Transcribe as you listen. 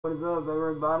What is up,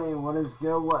 everybody? What is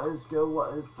good? What is good?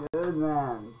 What is good,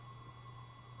 man?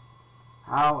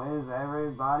 How is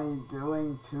everybody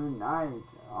doing tonight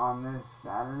on this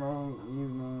Saturday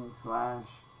evening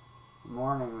 /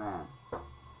 morning, man?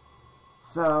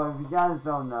 So, if you guys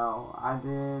don't know, I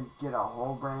did get a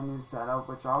whole brand new setup,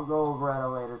 which I'll go over at a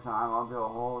later time. I'll do a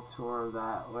whole tour of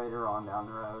that later on down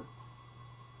the road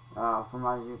for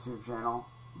my YouTube channel.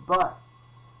 But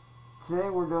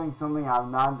today we're doing something I've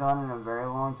not done in a very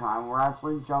long time. We're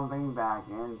actually jumping back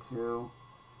into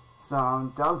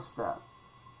some dubstep.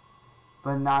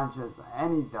 But not just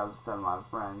any dubstep, my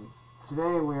friends.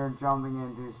 Today we are jumping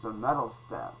into some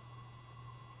METALSTEP,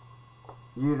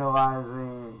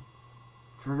 utilizing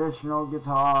traditional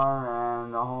guitar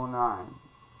and the whole nine.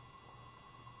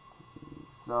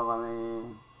 So let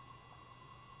me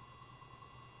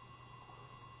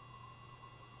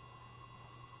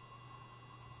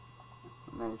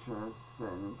make sure it's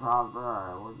sitting proper.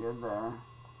 Alright, we're good there.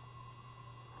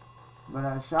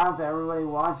 But shout out to everybody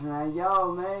watching, man.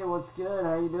 Yo, May, what's good?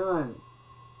 How you doing?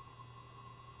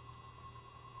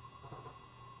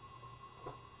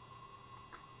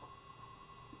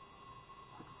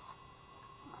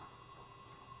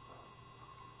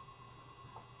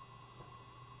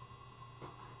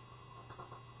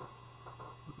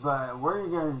 But we're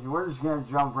just gonna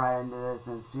jump right into this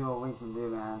and see what we can do,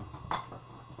 man.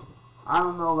 I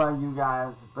don't know about you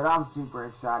guys, but I'm super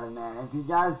excited, man. If you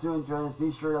guys do enjoy this,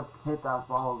 be sure to hit that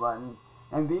follow button.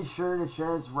 And be sure to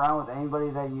share this around with anybody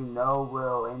that you know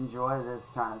will enjoy this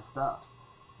kind of stuff.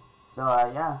 So,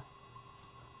 yeah.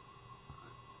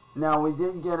 Now, we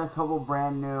did get a couple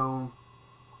brand new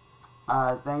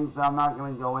things that I'm not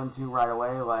going to go into right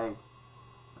away, like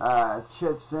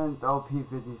Chip Synth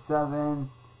OP57,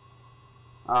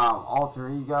 Alter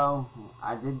Ego.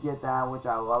 I did get that, which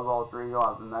I love Alter Ego.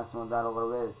 I've been messing with that a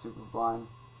little bit. It's super fun.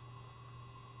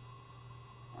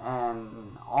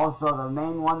 And also the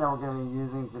main one that we're going to be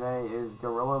using today is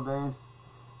Gorilla Bass,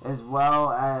 as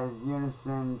well as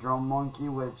Unison Drum Monkey,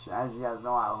 which, as you guys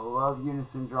know, I love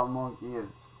Unison Drum Monkey.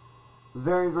 It's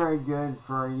very, very good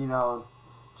for, you know,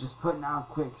 just putting out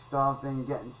quick stuff and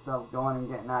getting stuff going and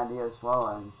getting ideas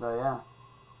flowing. So, yeah.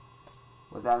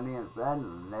 With that being said,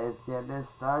 let's get this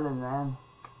started, man.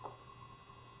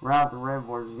 Right off the rip,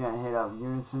 we're just going to hit up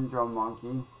Unison Drum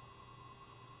Monkey.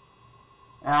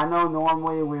 And I know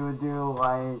normally we would do,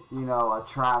 like, you know, a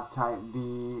trap type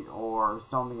beat or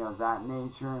something of that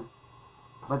nature.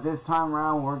 But this time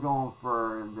around, we're going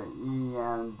for the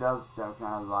EDM dubstep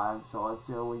kind of vibe. So let's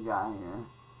see what we got here.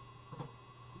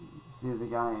 See if they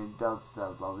got any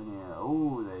dubstep up in here.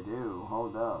 Ooh, they do.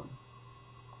 Hold up.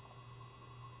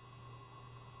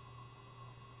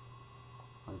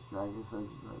 Let's drag this up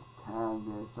just a tad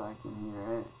bit so I can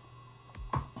hear it.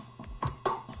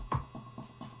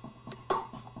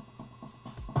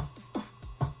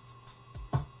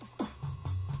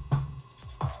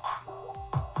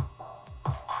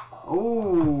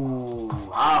 Ooh,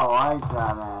 I like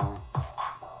that, man.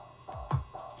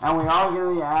 And we are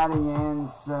going to be adding in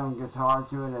some guitar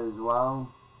to it as well.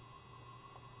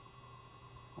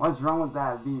 What's wrong with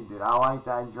that beat, dude? I like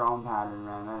that drum pattern,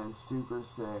 man. That is super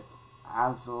sick.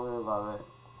 Absolutely love it.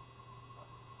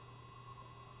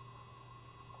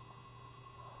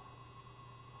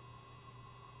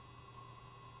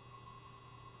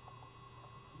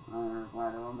 I'm going to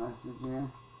reply to a message here.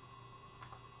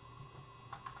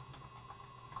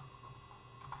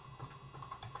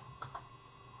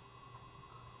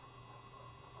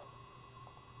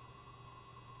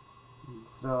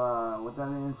 So, with that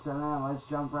being said, man, let's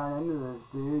jump right into this,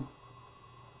 dude.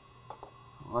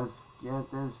 Let's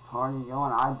get this party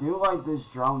going. I do like this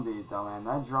drum beat, though, man.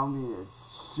 That drum beat is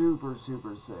super,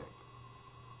 super sick.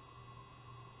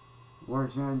 We're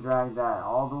just going to drag that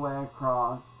all the way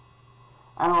across.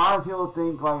 And a lot of people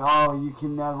think, like, oh, you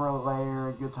can never layer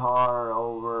a guitar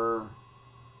over,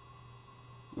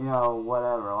 you know,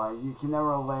 whatever. Like, you can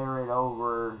never layer it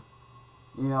over,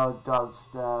 you know,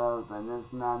 dubstep and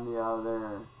this and that and the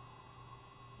other.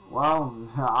 Well,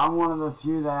 I'm one of the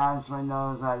few that actually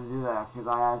knows how to do that, because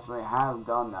I actually have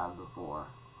done that before.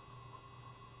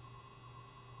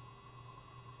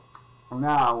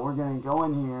 Now, we're going to go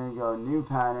in here and go new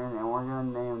pattern, and we're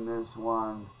going to name this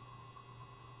one,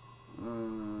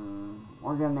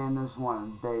 we're going to name this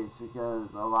one bass,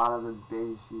 because a lot of the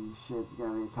bassy shit's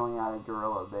going to be coming out of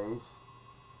Gorilla Bass.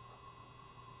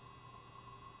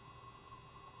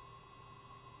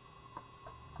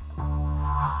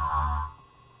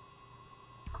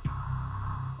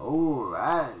 Ooh,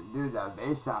 dude, that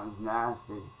bass sounds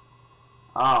nasty.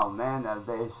 Oh man, that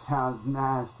bass sounds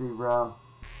nasty, bro.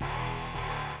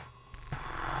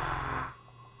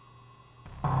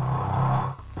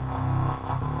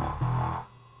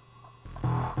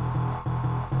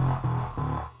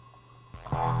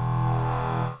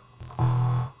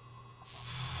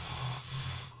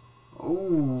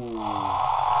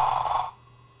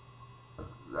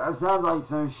 That sounds like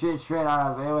some shit straight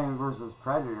out of Alien vs.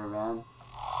 Predator, man.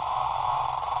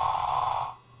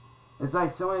 It's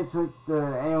like somebody took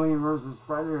the Alien vs.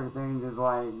 Predator thing and just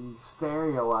like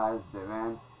stereoized it,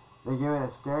 man. They give it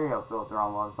a stereo filter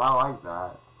almost. I like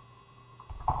that.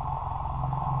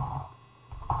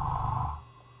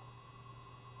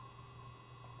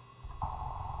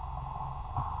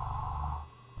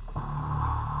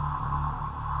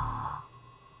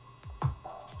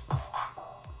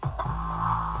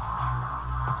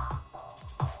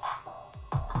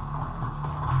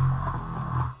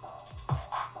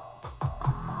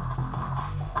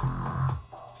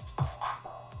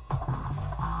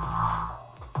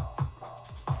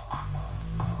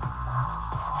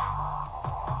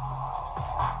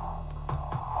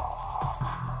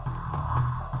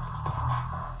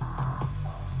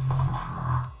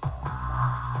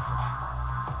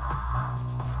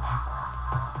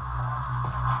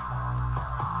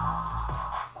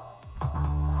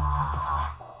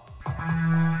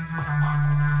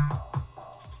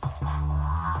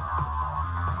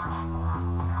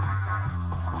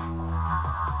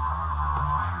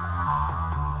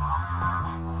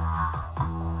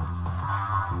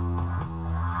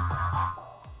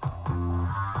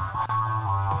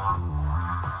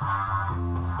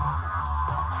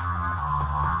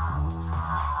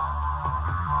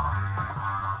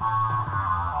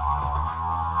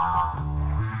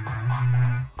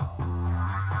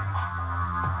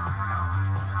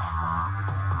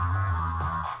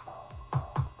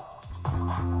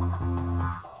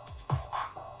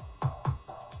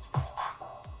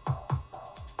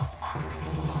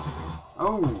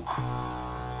 Oh.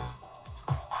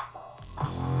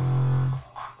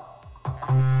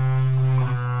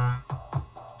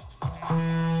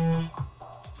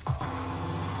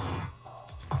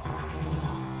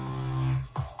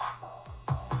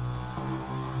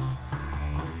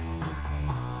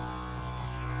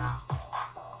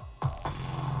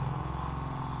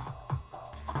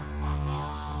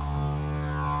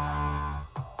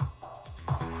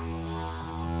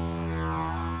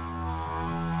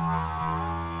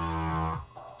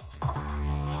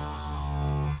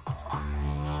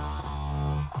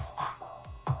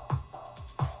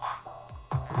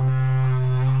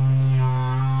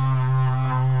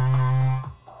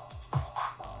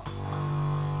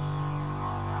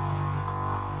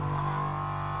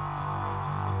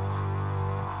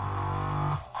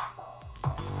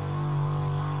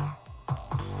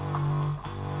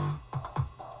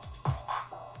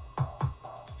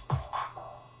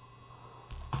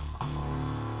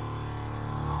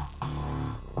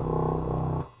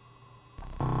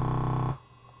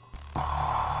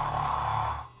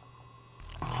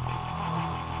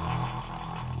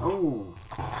 Oh.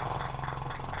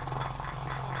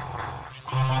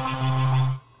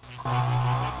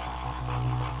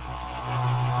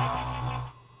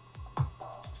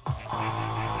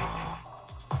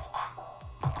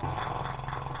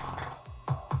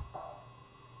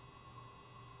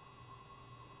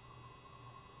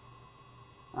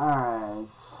 Alright,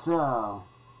 so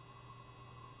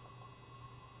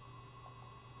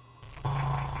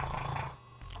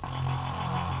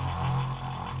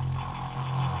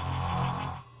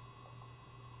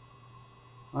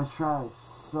let's try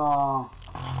saw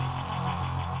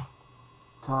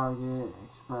target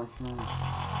expression.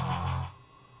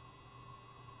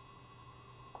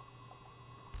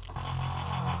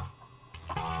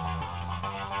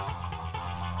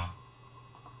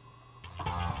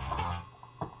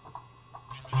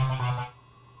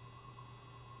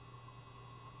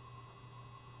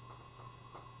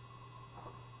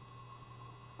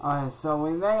 Alright, so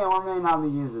we may or may not be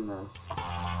using this.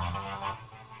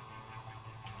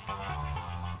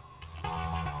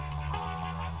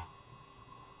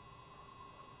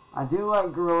 I do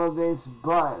like Gorilla Bass,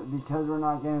 but because we're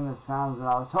not getting the sounds that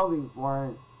I was hoping for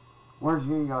it, we're just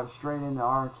going to go straight into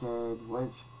arcade,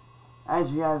 which,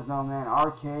 as you guys know, man,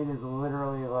 arcade is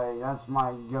literally, like, that's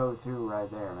my go-to right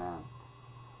there, man.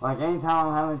 Like, anytime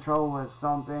I'm having trouble with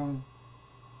something,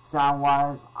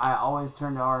 sound-wise, I always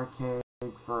turn to arcade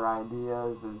for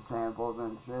ideas and samples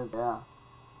and shit, yeah.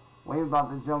 We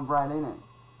about to jump right in it.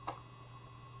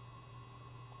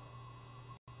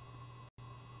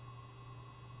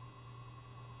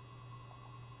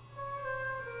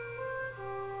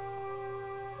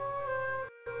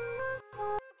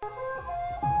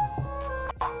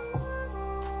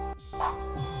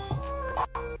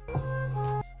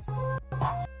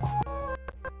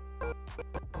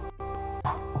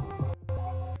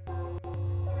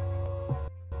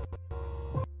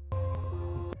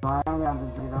 So I am going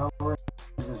to drink it over.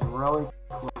 This is really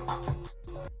quick.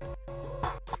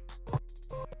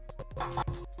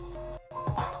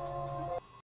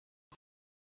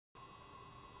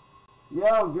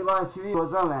 Yo, Good Life TV,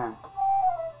 what's up, man?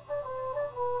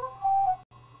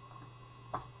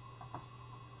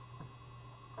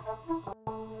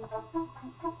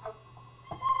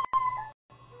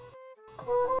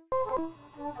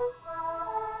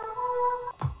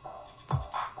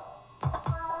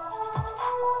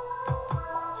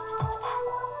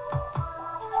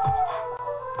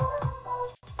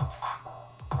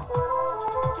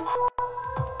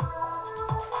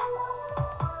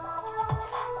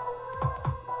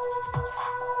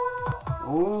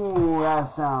 Ooh, that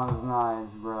sounds nice,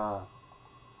 bruh.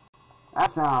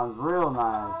 That sounds real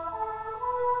nice.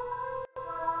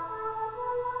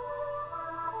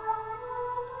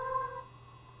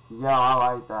 Yo, I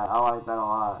like that. I like that a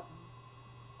lot.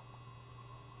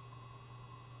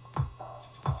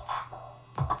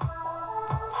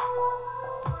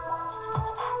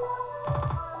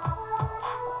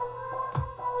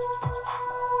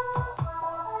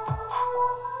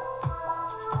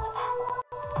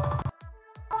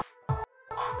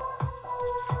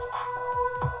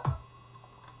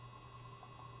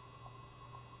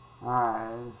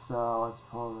 Alright, so let's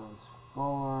pull this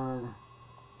forward.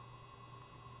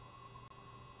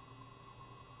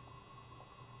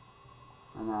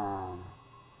 And then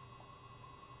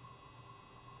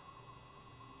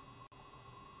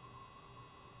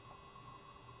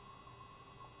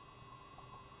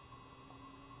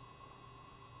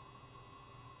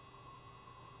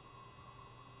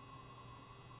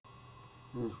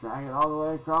just drag it all the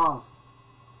way across.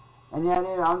 And yeah,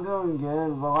 dude, I'm doing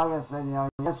good, but like I said,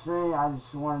 yesterday I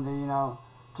just wanted to,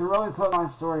 to really put my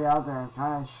story out there and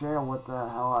kind of share what the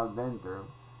hell I've been through.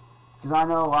 Because I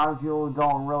know a lot of people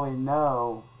don't really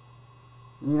know,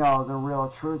 the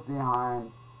real truth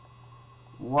behind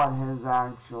what has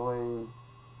actually,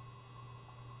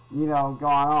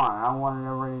 gone on. I wanted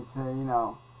everybody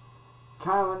to,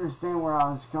 kind of understand where I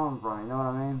was coming from, you know what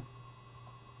I mean?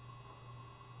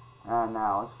 Alright,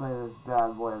 now, let's play this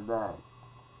bad boy back.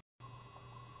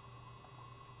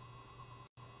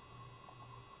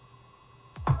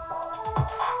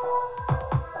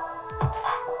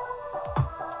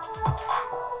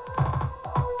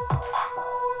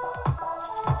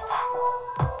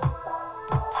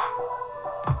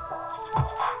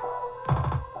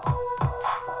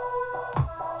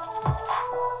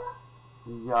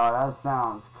 Yo, that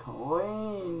sounds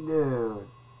clean, dude.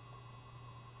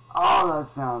 Oh, that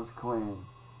sounds clean.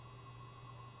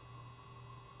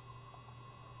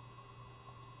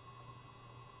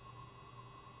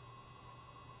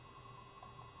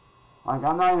 Like,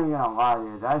 I'm not even gonna lie to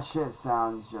you. That shit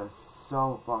sounds just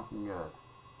so fucking good.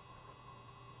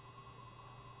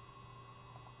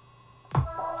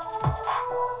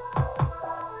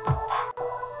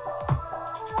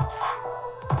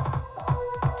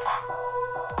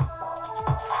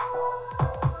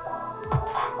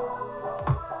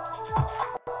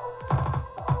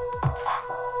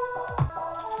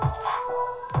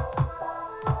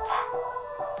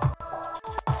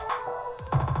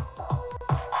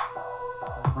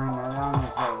 Bring that down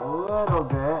just a little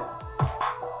bit.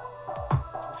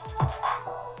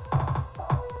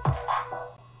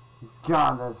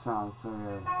 God, that sounds so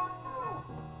good.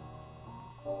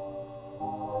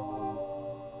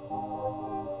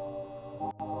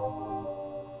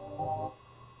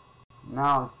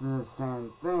 Now let's do the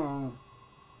same thing.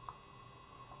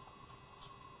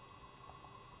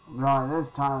 But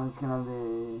this time it's gonna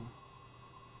be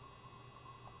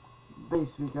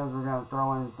bass because we're gonna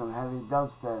throw in some heavy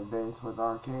dubstep bass with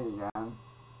arcade again.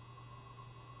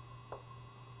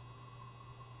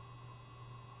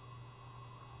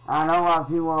 I know a lot of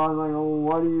people are always like, oh,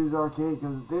 why do you use arcade?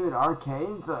 Because, dude,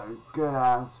 arcade's a good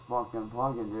ass fucking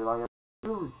plugin, dude. Like,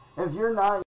 if you're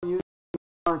not using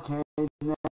arcade,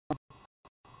 man,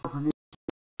 produce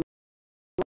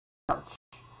much.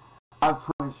 I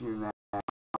promise you, man.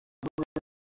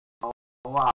 A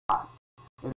lot.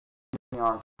 If you're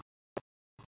arcade.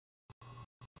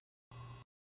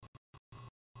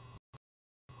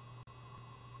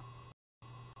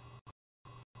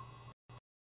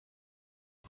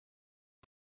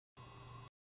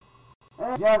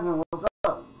 Hey, Jasmine, what's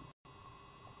up?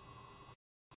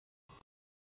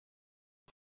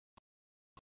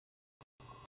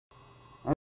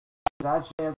 And it's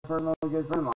actually a personal good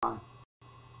friend of mine.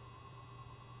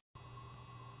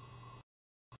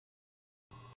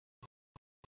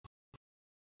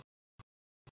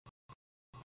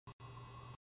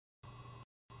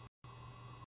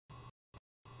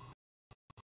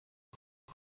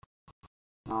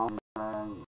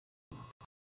 Alright.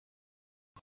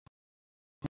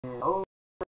 Oh,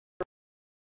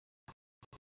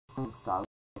 stop.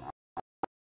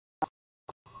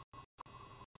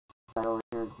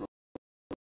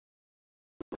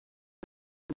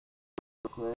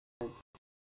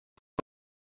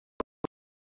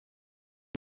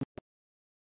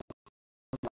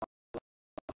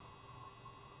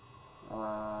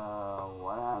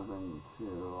 What happened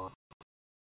to...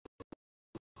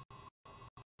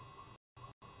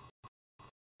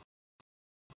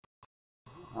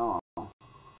 Oh.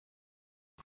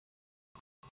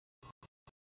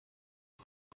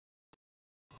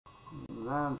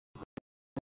 That's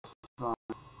fun.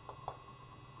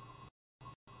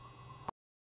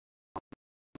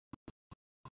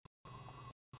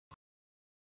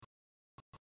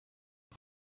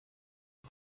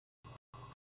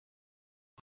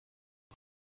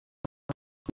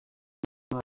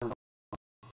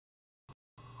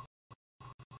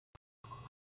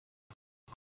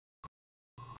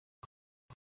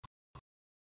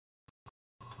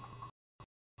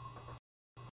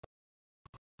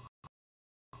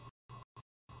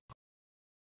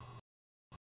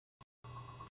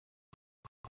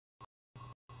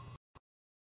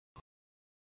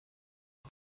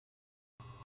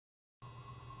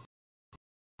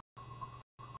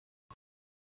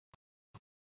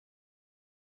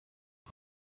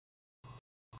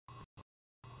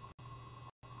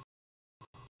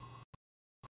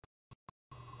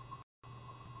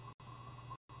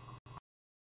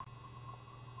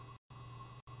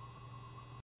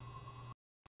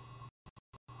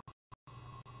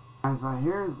 And so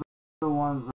here's the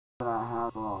ones that I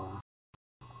have are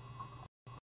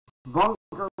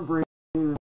bunker breed.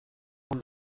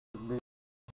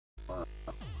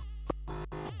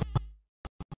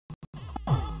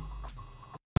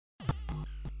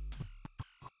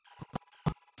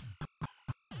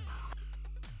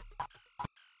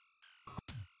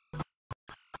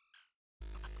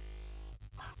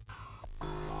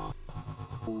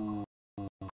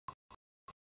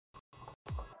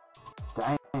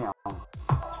 Damn.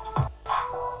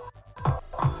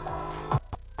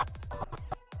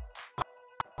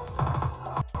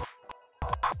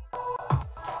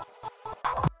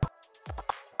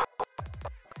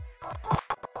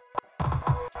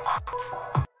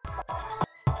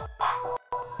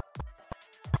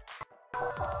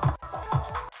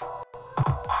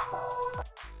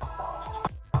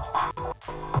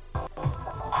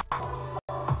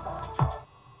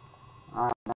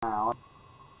 Alright, now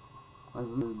let's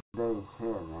do this base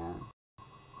hit, man.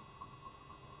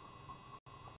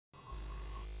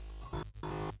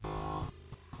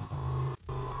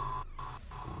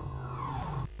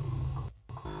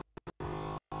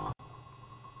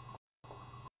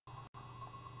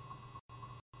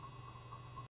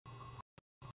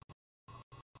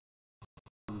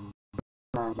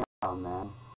 Back out, man.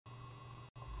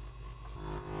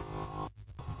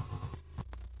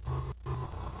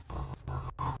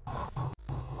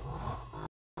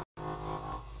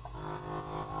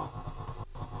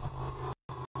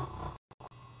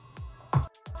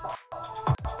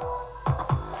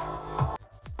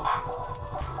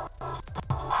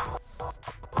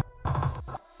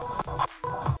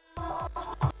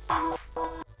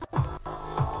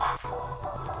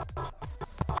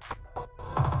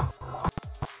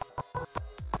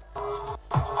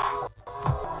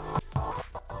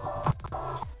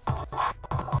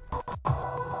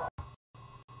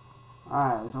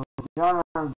 Alright, so we got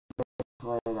our base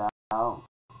laid out.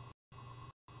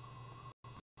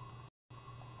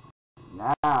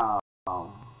 Now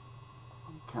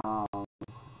comes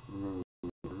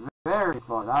the very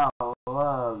fun I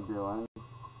love doing.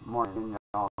 More than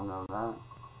y'all know that.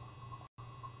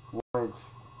 Which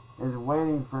is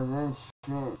waiting for this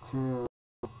shit to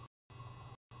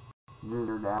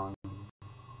jizzer down.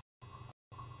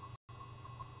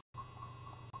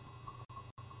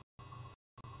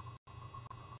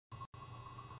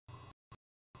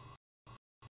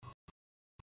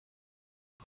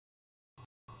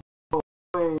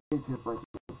 Way too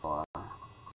freaking far.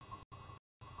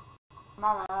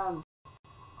 My bad.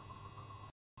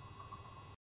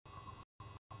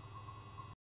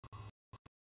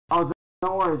 Oh,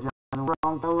 don't worry, John. We're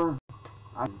on over.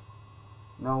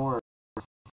 No worries.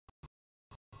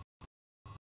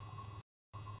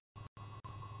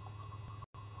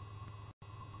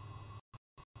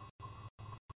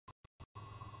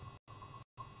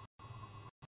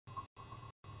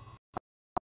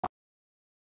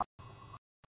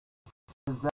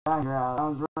 Background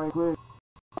sounds right quick.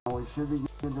 We should be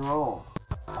good to roll.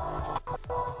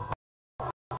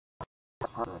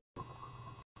 Perfect.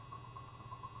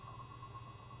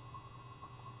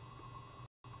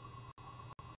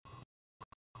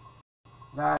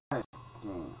 That is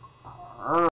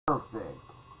perfect.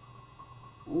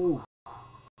 Ooh.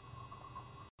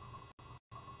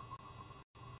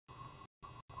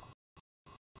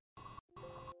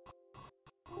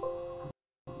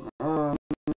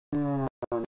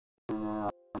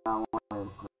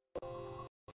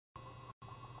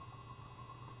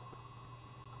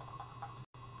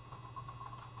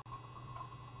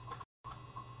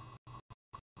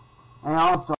 And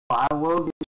also, I will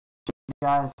be showing you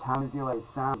guys how to manipulate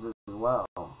sounds as well.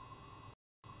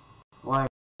 Like,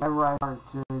 whenever I start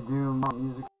to do more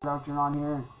music production on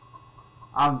here,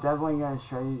 I'm definitely going to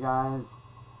show you guys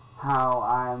how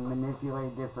I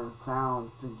manipulate different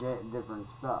sounds to get different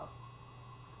stuff.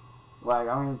 Like,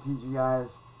 I'm going to teach you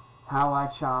guys how I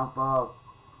chop up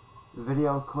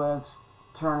video clips,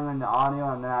 turn them into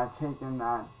audio, and then I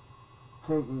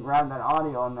grab that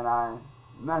audio and then I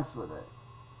mess with it.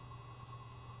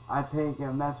 I take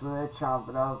and mess with it, chop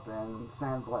it up, and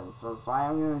sample it. So I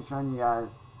am going to show you guys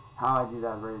how I do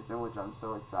that very soon, which I'm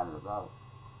so excited about.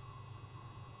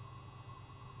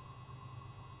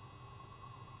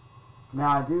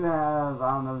 Now I do have,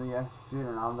 I don't know if you guys can see it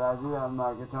or not, but I do have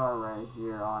my guitar right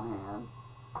here on hand.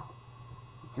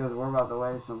 Because we're about to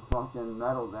lay some fucking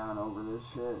metal down over this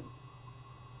shit.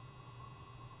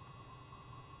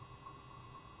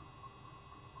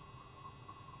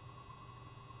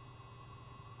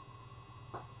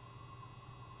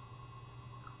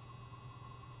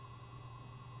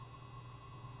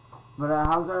 But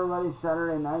how's everybody's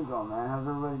Saturday night going, man? How's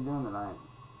everybody doing tonight?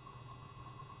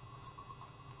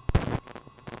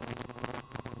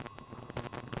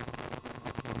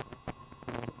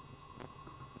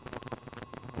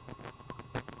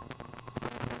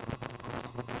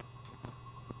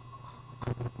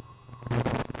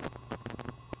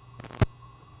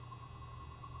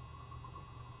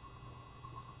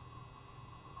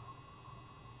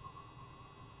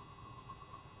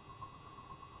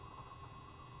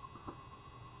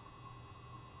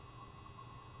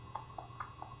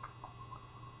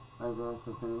 Let's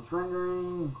finish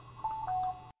rendering.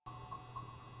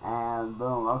 And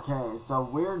boom. Okay, so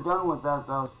we're done with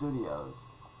FL Studios.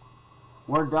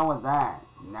 We're done with that.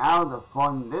 Now the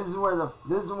fun. This is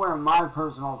where my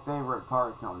personal favorite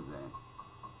part comes in.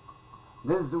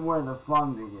 This is where the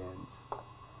fun begins.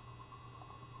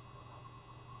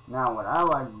 Now what I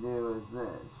like to do is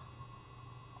this.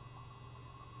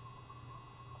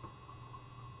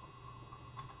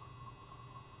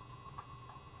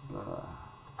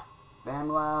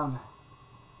 BandLab,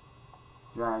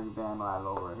 drag BandLab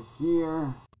over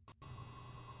here,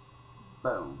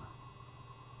 boom.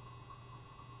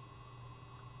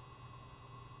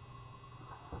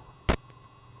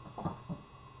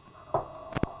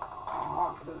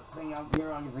 Honk this thing up here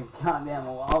like it's a goddamn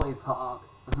lollipop.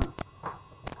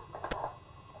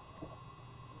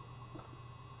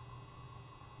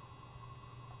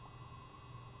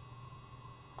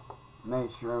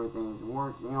 Make sure everything's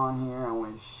working on here, and we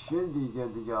should be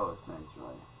good to go,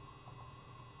 essentially.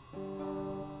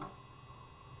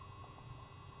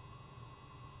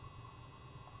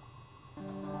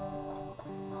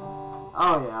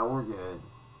 Oh yeah, we're good.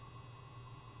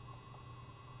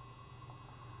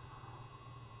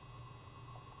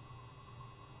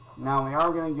 Now we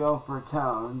are going to go for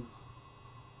tones,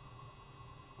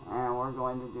 and we're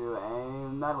going to do a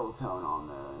metal tone on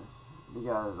this.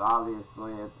 Because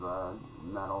obviously it's a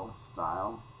metal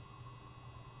style.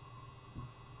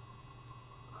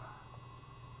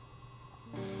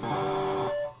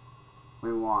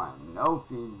 We want no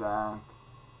feedback.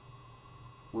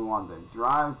 We want the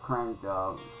drive cranked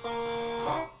up.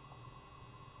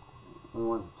 We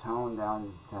want the tone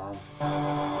down just a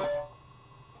tad.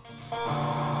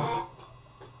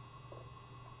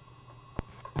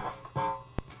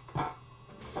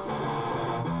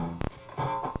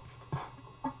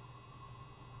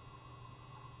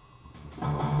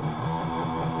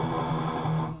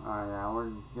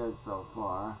 Good so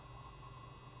far.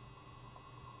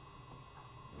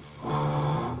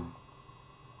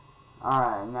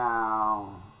 Alright,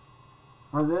 now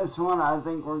for this one I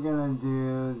think we're gonna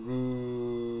do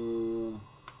the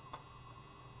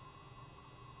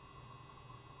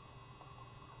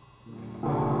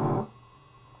no,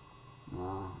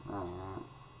 not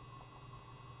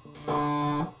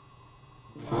yet.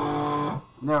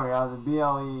 There we go, the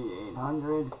BLE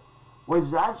 800. Which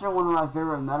is actually one of my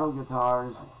favorite metal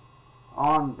guitars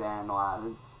on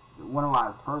BandLab. It's one of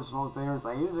my personal favorites.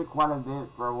 I use it quite a bit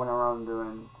for whenever I'm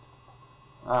doing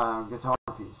guitar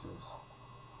pieces.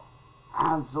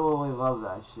 Absolutely love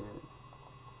that shit.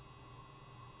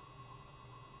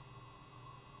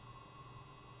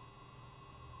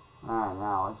 Alright,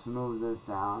 now let's move this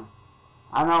down.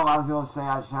 I know a lot of people say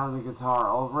I should have the guitar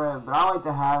over it, but I like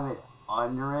to have it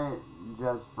under it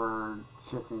just for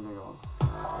shits and giggles.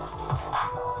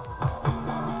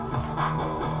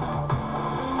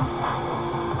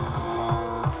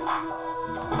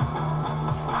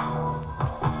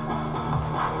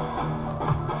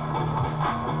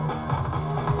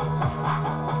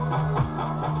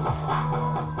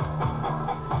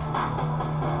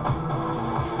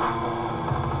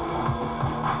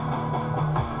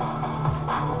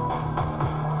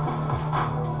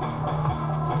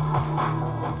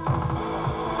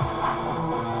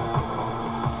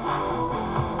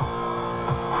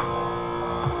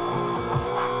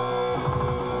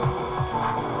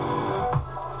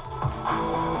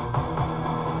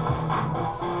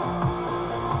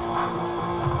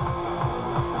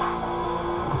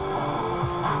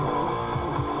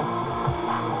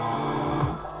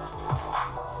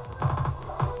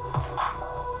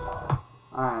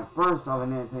 first off, I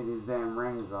need to take these damn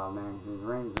rings off, man, because these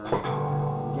rings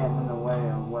are getting in the way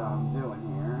of what I'm doing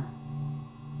here.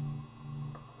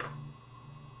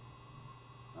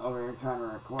 Over here trying to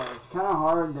record. It's kind of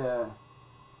hard to...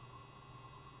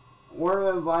 Word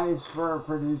of advice for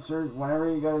producers, whenever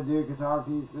you go to do guitar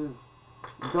pieces,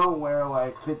 don't wear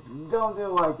like 50, don't do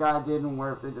like I did and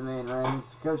wear 50 main rings,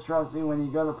 because trust me, when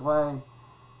you go to play,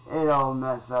 it'll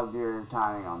mess up your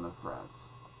timing on the frets.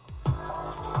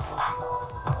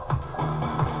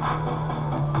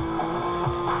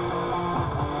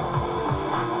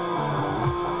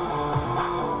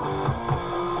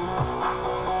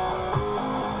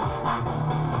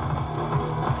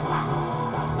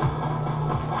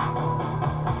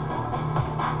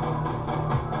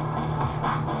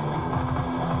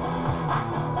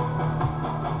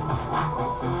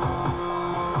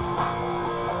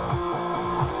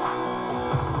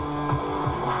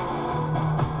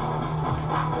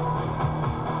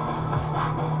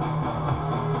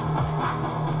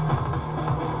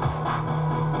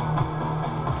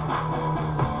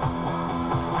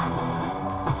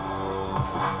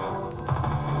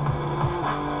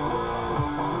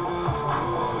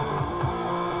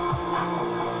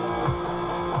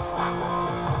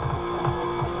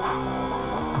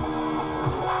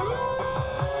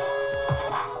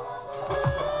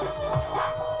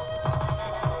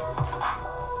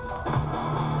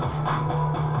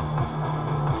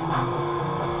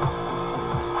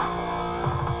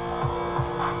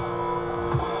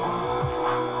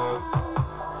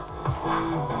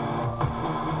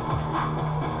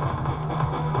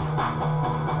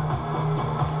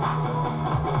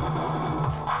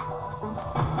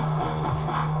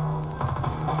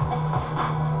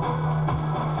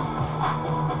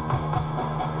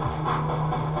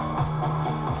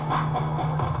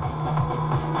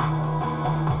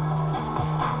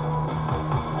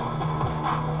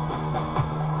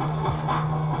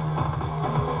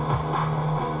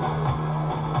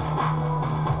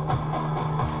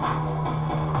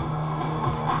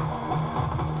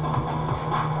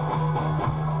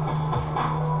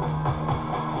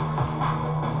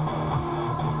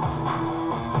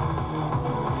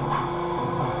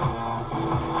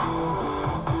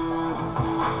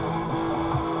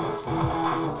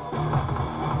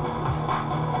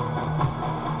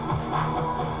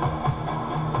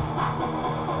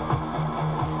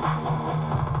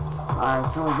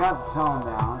 Alright, so we got the tone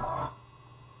down.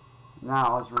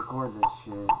 Now let's record this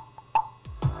shit.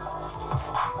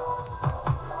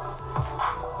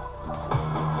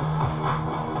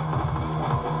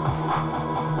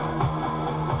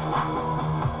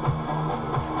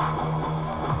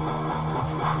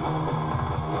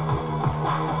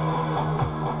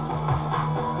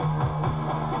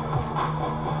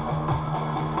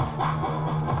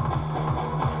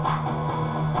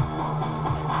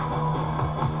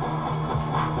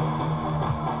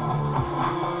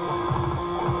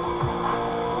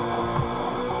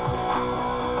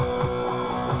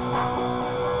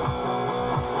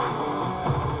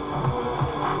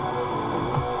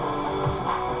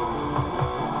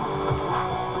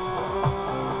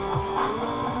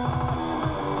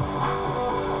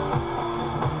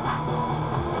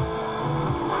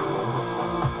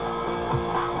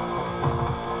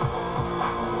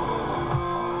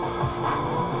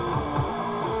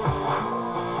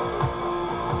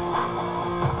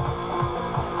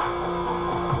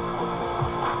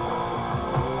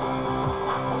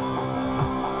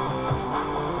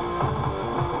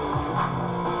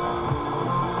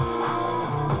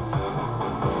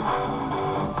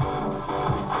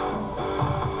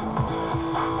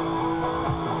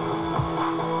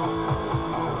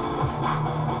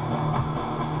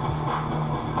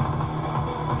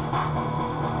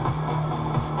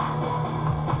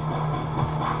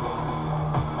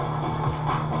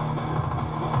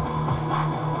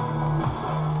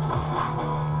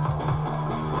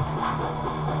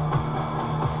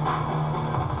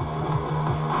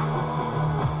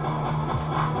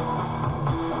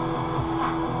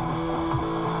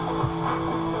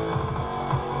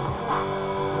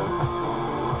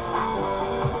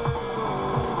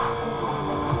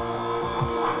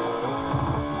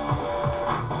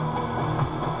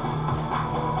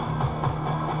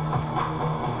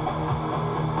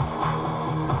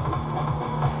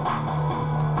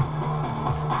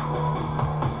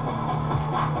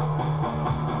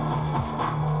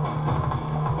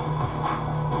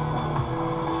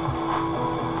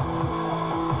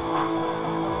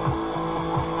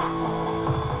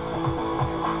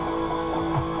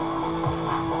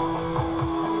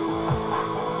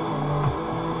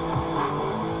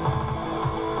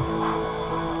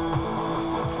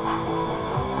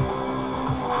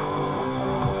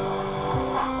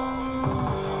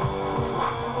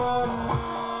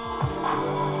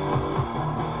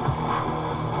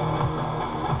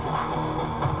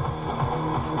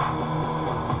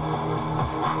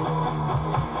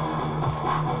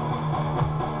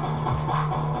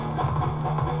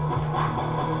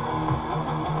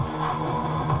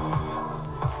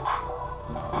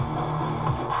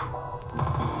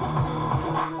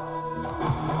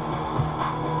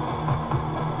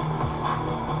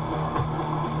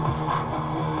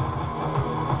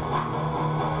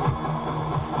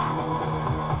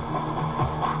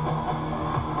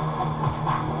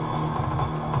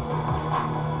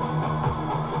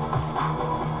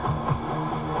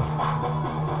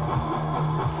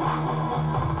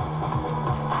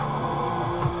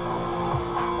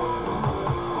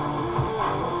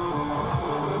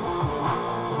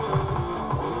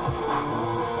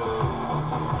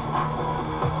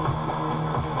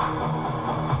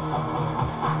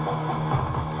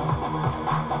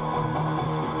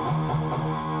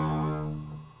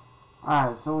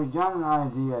 so we got an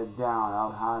idea down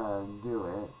of how to do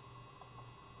it.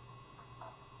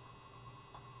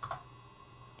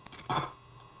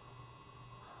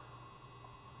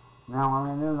 Now what I'm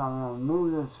going to do is I'm going to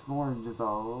move this forward just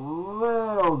a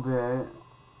little bit.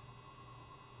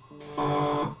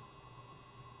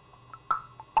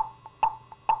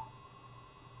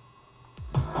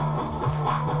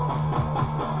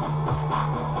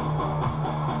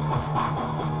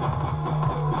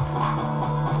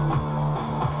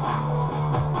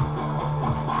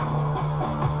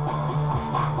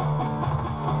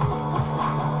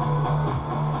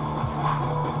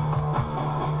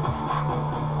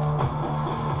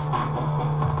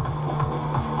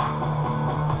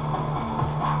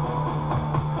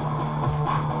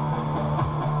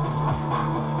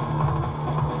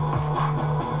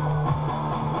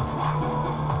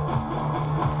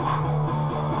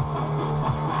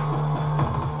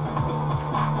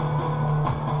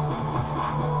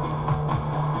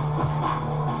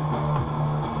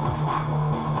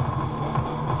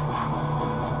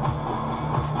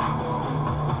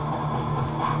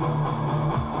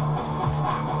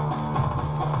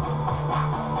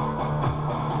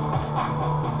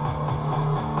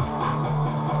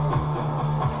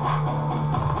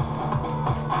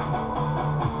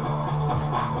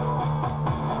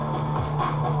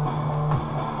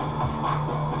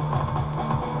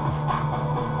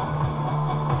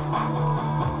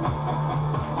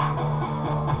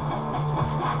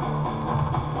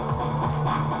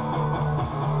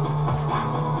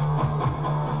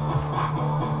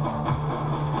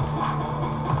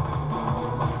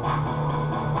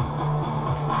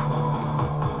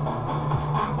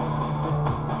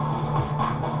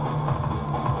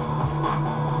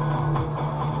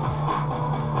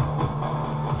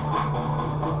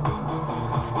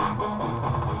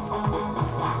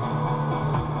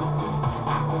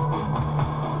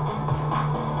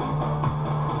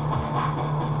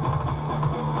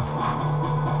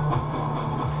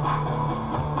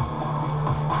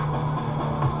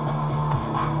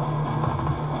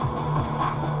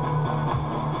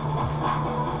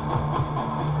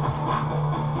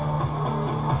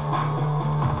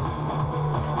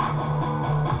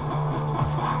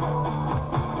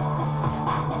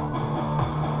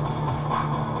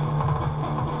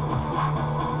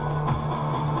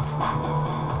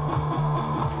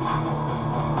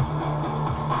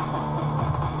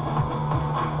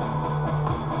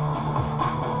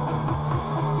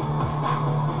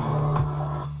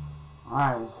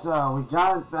 Alright, so we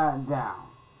got that down.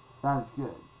 That's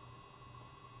good.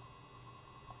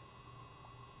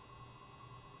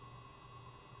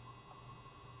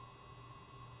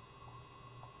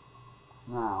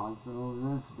 Now, let's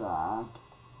move this back.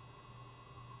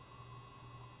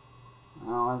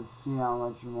 Now, let's see how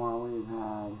much more we've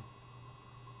had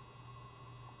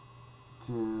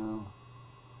to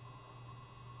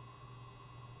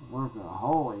work with.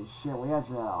 Holy shit, we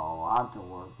actually had a lot to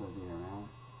work with here, man.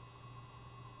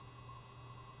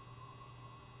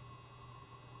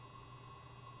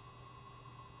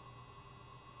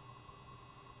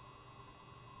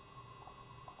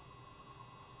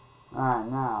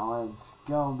 Alright, now let's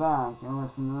go back and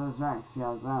listen to this back, see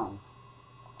how it sounds.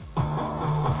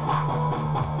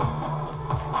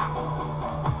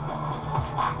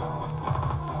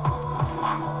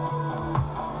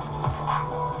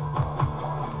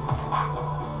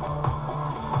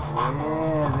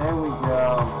 Yeah, there we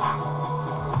go.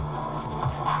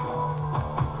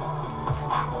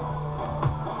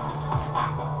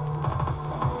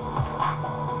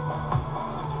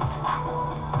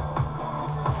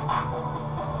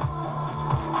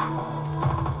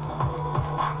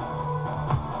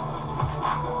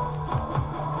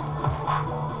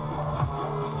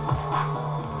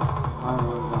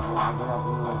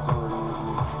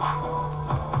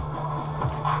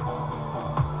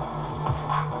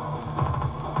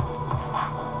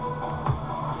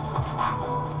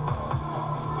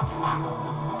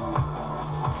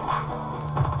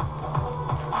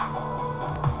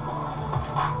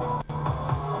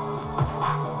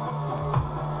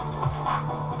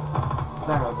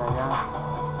 Sorry about that, guys.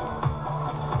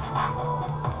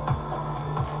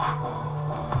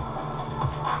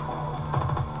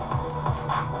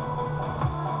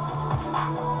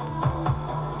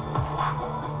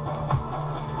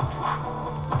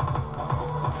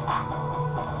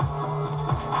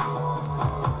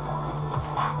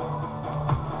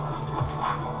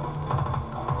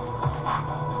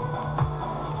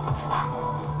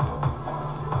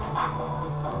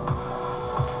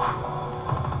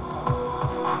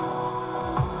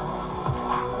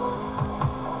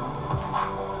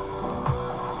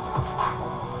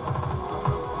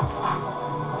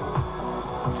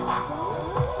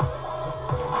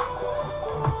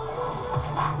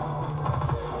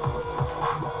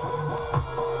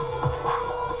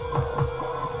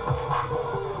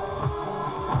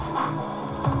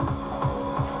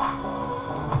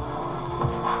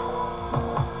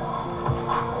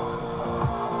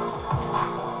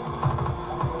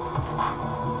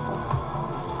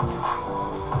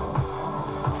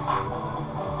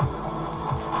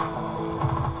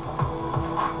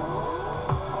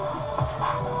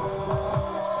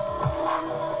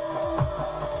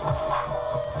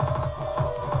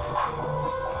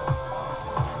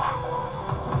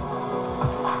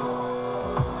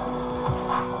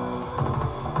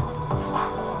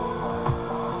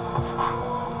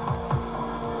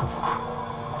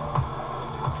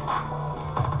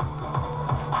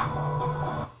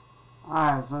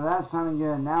 Alright, so that's sounding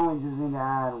good. Now we just need to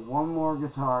add one more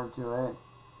guitar to it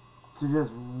to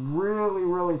just really,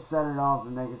 really set it off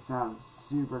and make it sound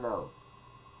super dope.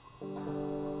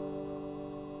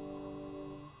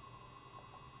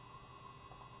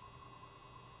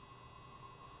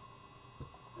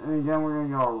 And again, we're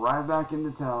going to go right back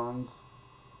into tones.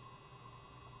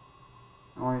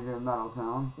 And we're going to do a metal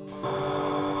tone.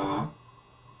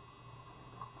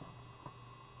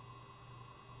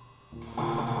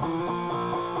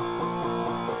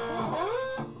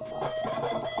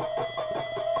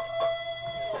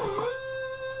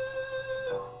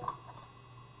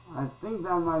 I think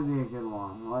that might be a good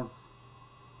one.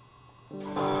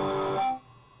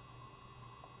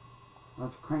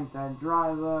 Let's crank that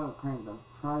drive up, crank the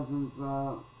presence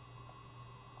up,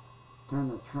 turn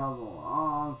the treble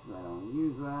off, I don't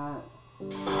use that.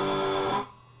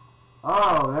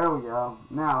 Oh, there we go.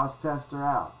 Now let's test her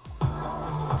out.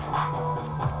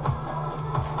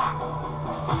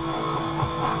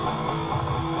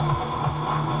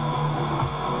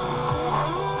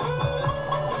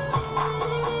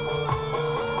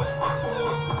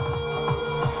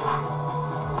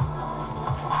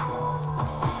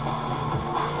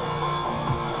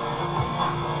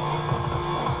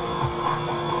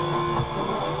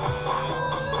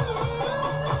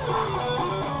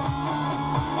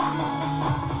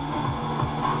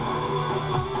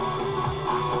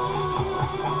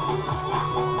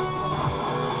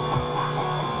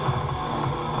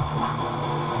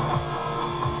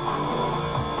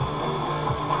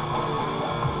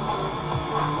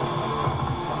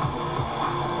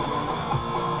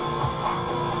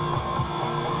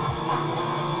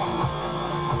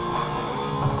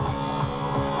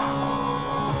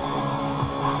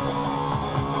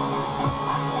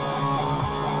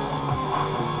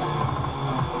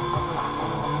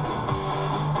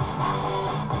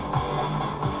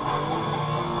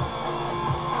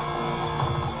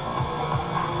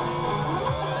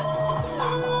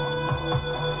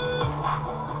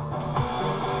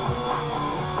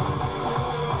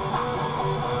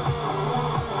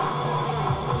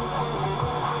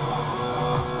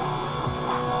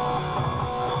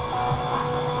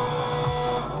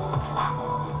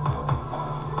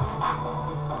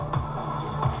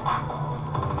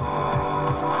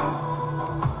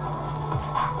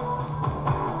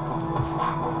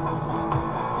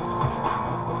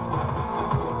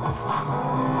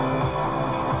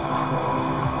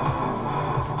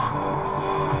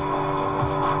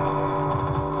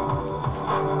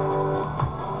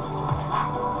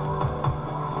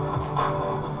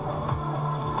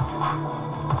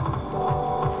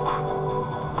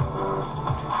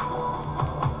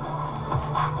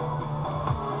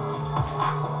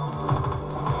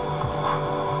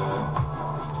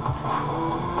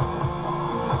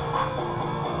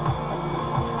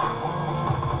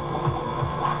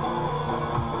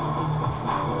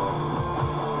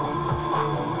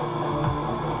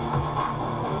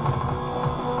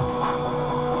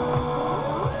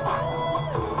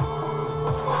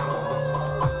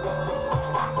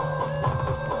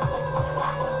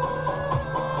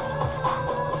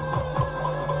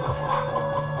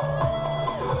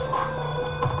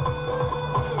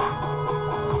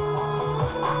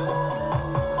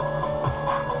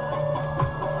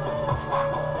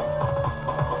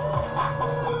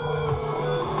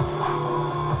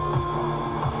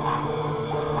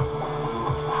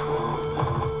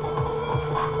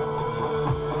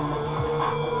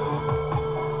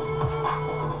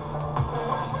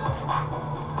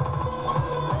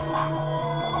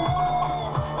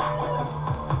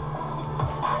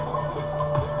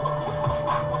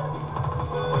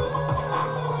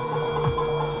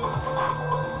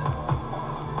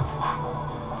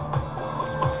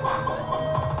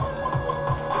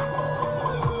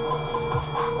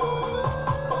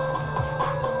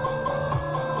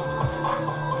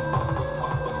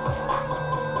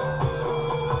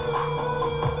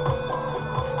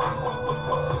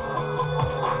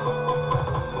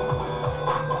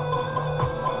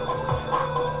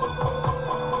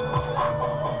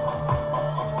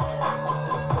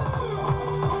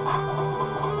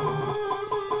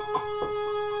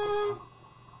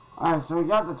 Alright, so we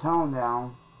got the tone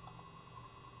down.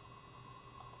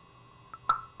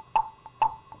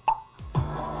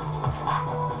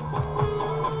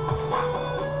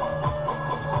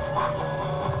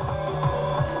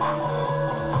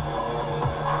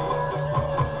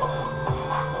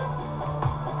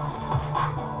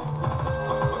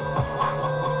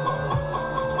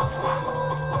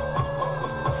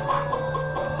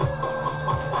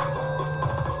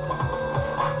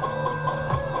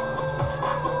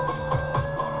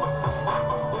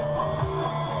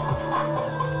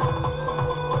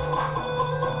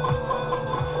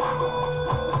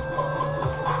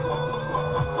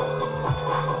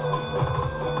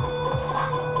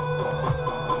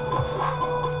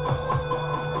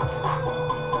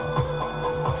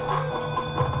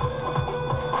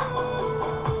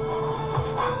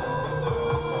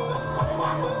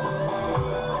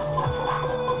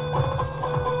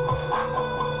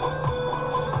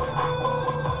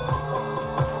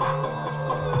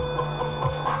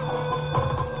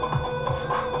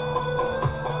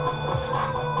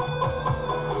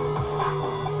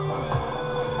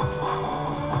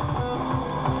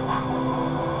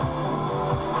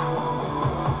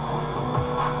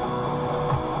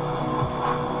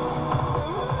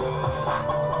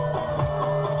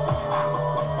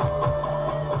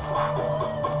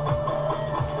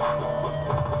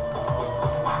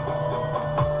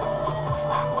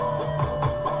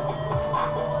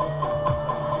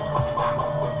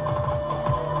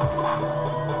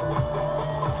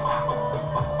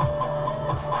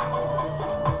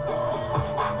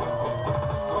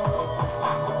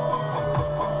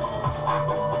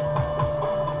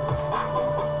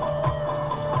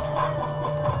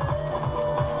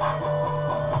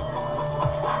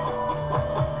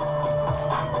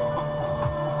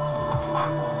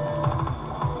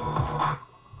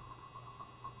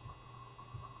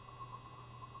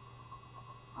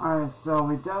 So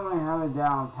we definitely have it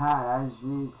down pat. I just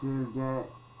need to get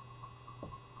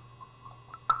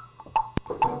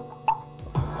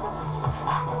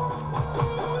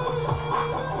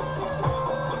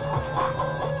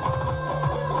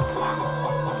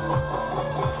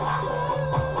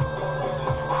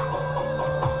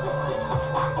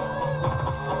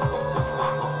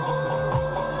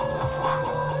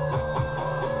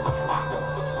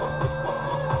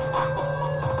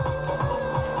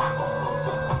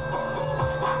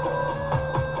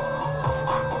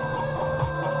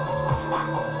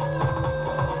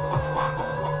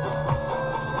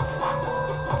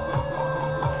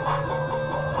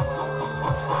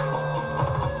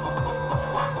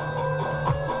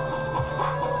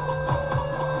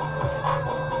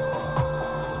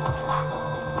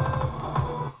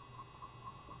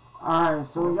Alright,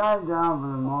 so we got it down for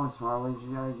the most part. We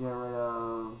just gotta get rid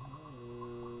of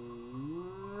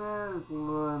this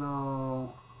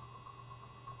little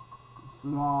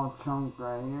small chunk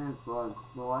right here. So let's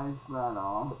slice that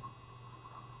off.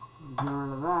 Get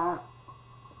rid of that.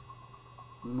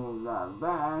 Move that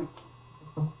back.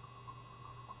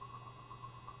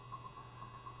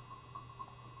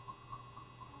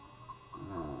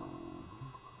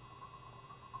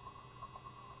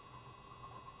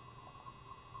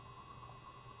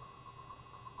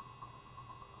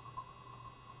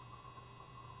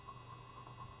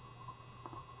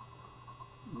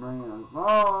 Bring us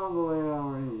all the way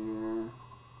over here.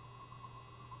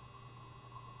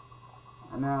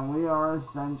 And then we are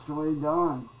essentially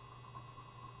done.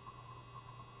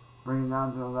 Bring it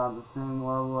down to about the same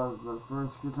level as the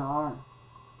first guitar.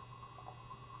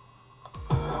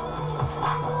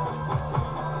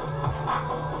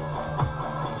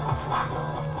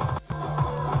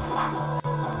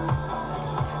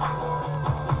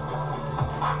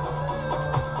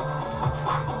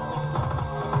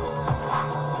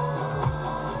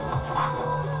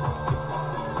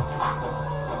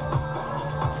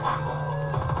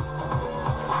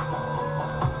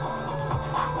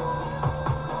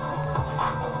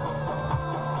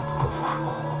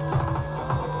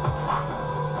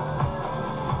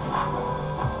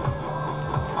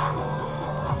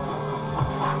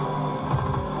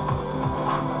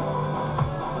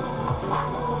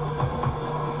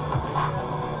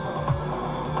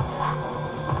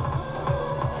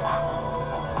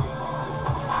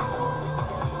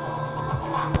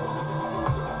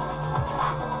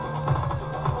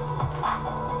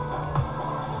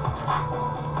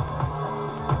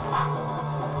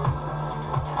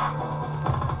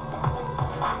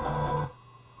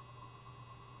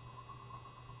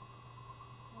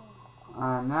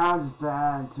 Now just to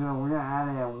add to it, we're going to add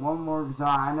in one more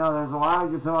guitar. I know there's a lot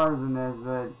of guitars in this,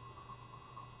 but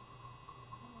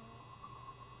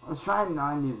let's try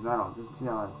 90s metal, just to see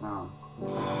how that sounds.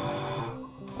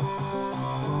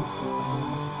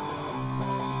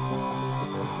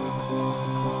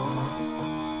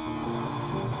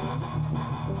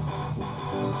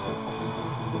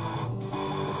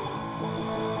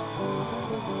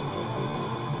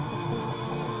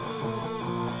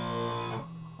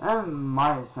 That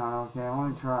might sound okay. Let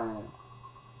me try it.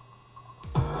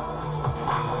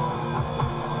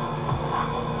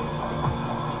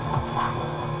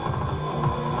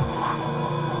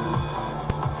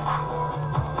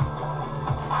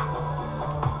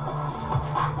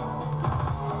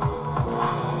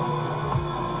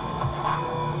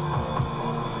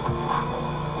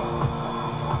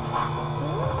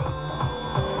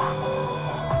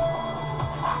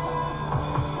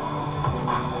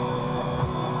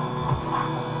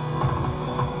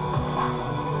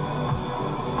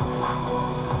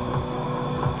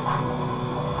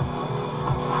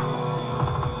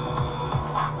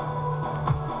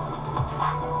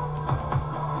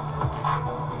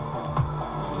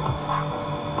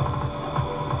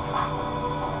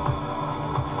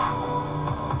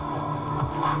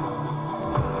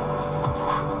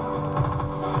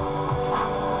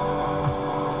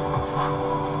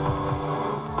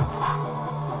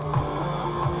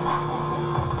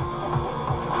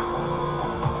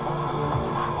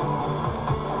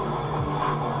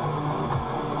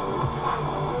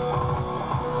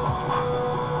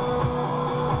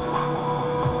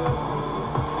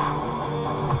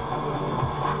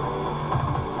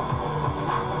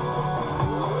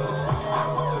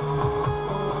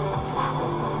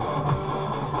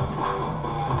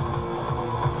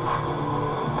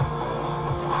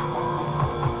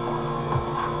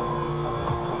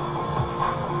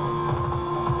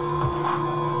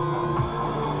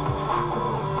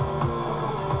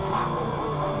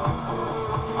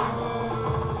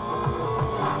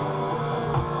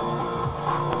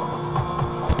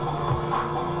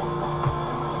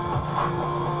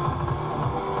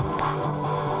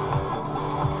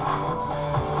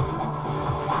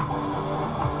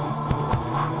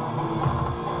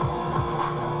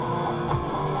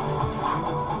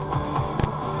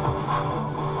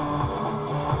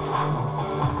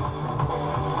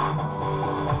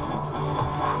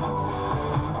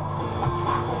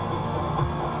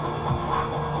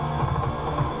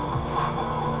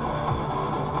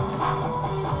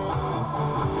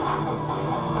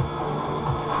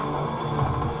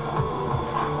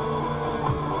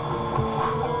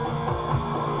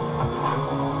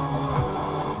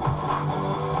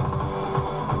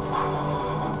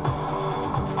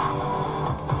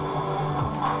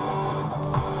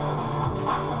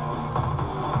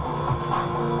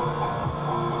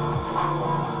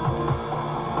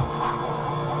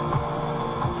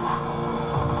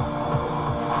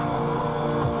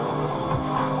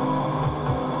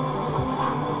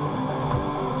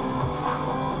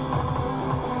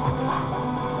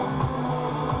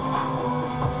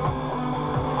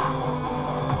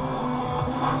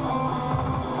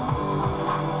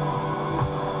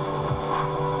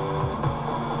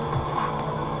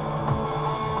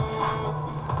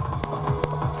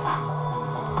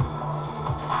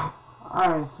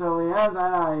 Alright, so we have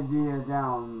that idea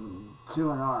down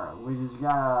to an art. We just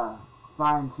gotta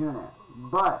fine tune it.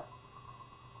 But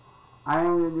I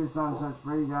am gonna do some such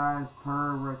for you guys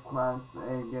per request.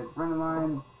 A good friend of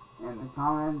mine in the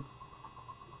comments.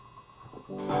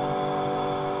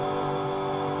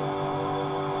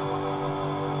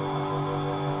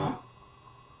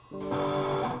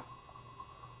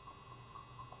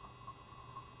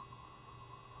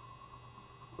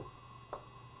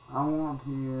 I want to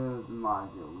use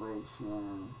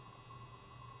modulation.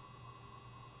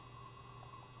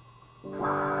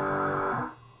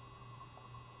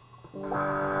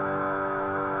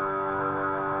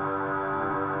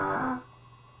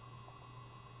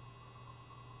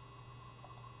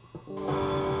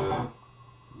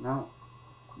 No,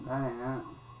 that ain't it.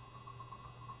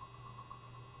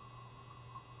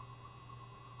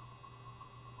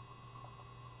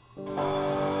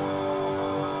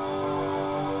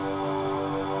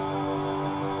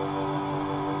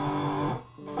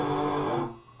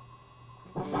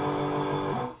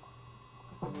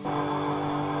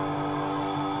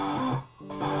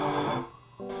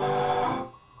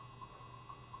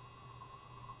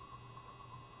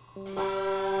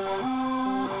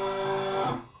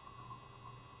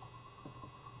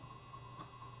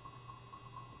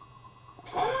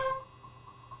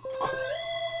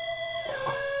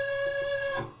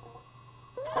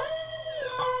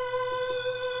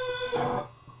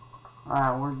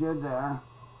 Alright, we're good there.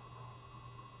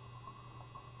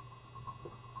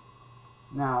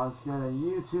 Now let's go to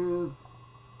YouTube.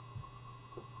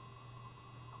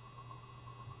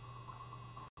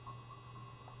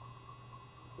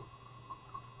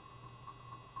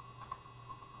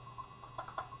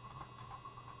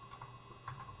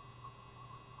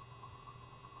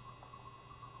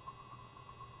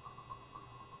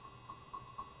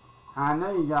 I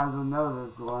know you guys will know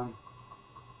this one.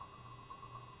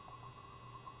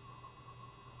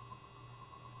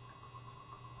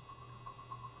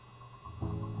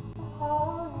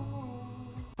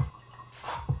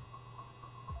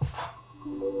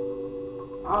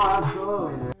 Oh,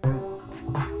 absolutely, dude.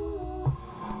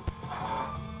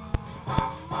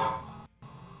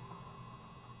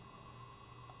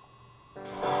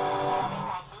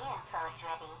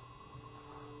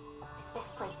 This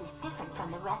place is different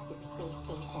from the rest of the space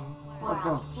station. What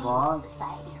We're the fuck?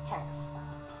 Society turf.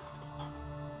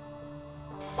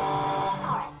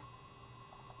 Alright.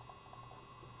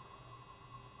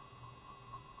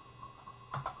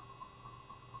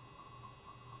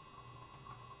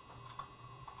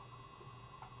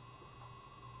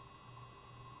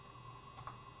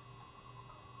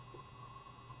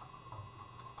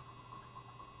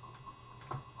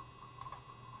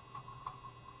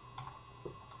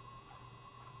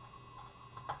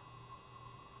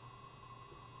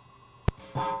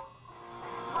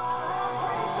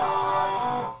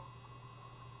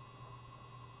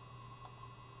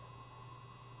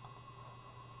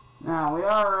 Now we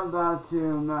are about to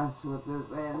mess with this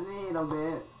a little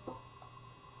bit.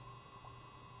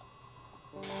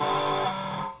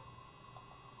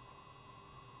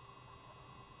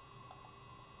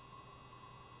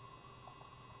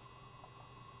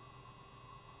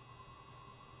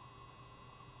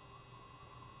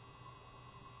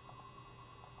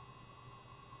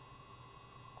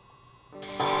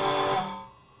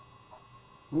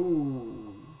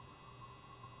 Ooh.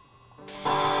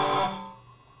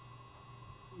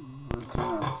 Let's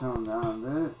turn that sound down a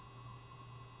bit.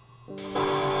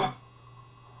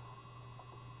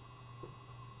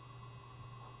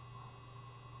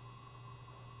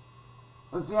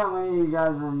 Let's see how many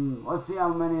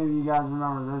of you guys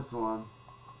remember this one.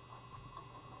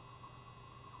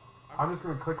 I'm just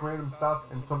gonna click random stuff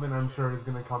and something I'm sure is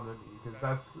gonna come to me because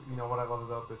that's, you know, what I love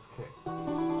about this kit. Oh,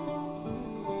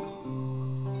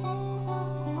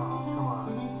 come on.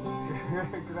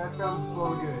 That sounds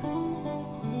so good.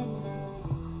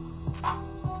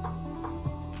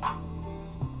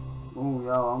 Ooh,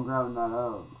 yo, I'm grabbing that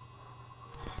up.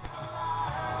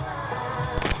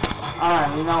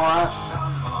 Alright, you know what?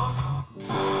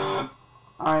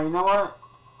 Alright, you know what?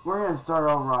 We're gonna start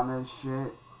over on this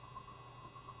shit.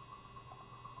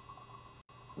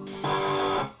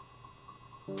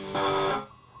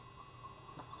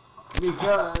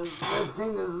 Because this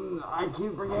thing doesn't, I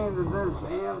keep forgetting that this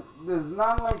amp does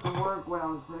not like to work when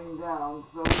I'm sitting down,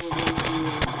 so we're going to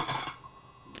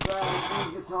grab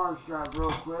the guitar strap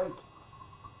real quick,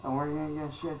 and we're going to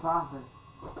get shit popping.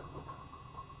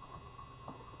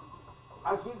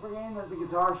 I keep forgetting that the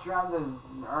guitar strap does,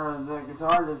 or the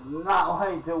guitar does not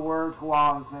like to work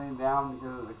while I'm sitting down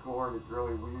because of the cord. It's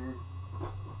really weird.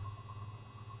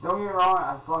 Don't get me wrong,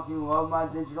 I fucking love my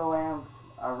digital lamps.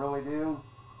 I really do.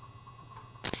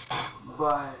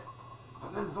 But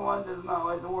this one does not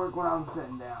like to work when I'm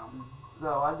sitting down.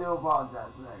 So I do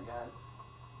apologize for that, guys.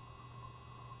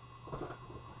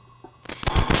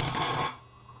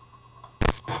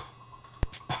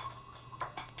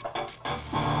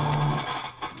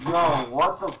 Yo,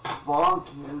 what the fuck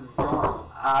is going on?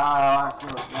 I see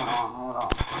what's going on. Hold on.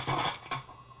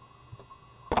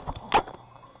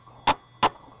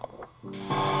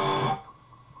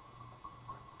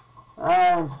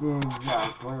 I see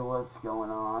exactly what's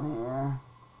going on here.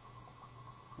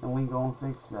 And we gonna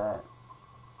fix that.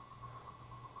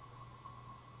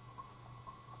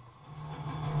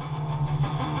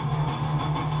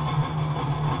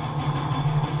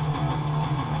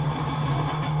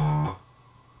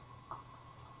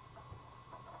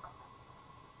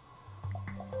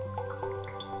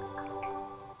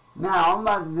 Now, I'm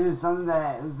about to do something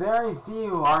that very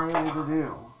few are able to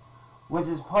do, which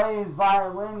is play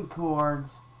violin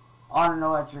chords on an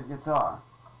electric guitar.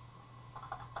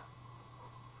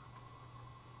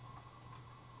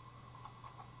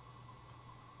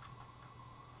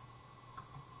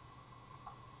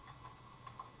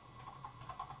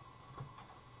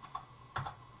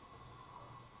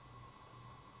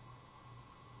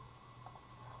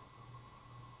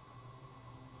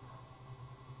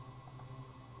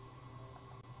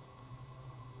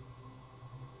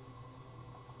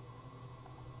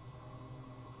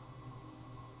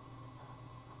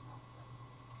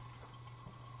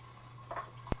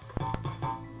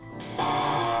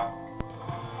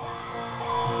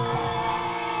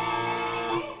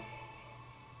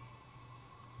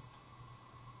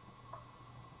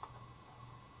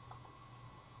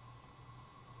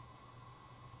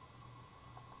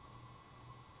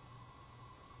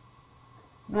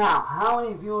 Now, how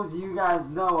many people do you guys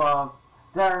know of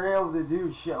that are able to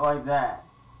do shit like that?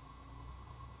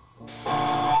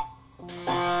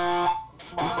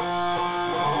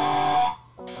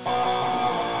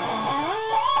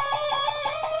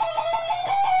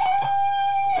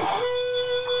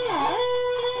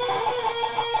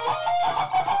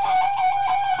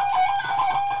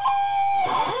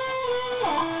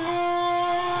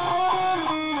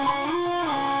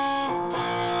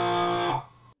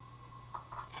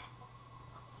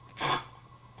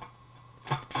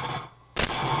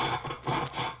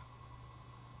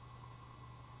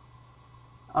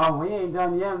 Oh, we ain't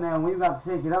done yet, man. We about to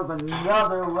take it up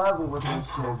another level with this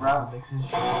shit, bro. It's an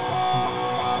insane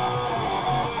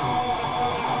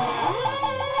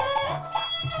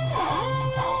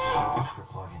powerful orchestra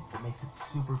plugin that makes it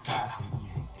super fast and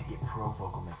easy to get pro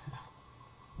vocal mixes.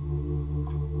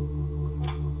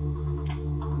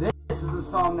 This is the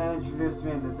song that introduced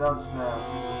me to dubstep.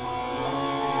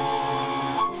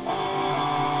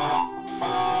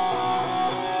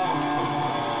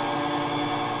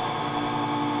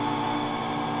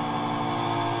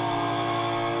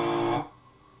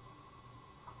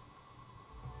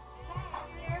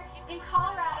 In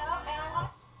Colorado, and I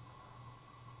want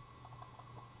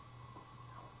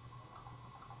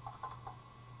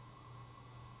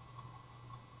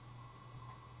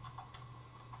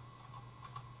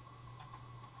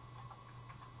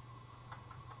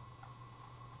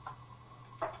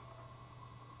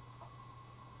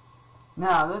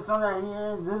Now, this one right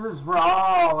here, this is for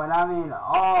all, and I mean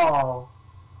all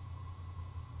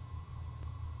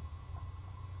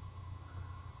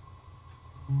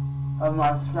of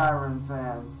my Skyrim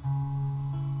fans.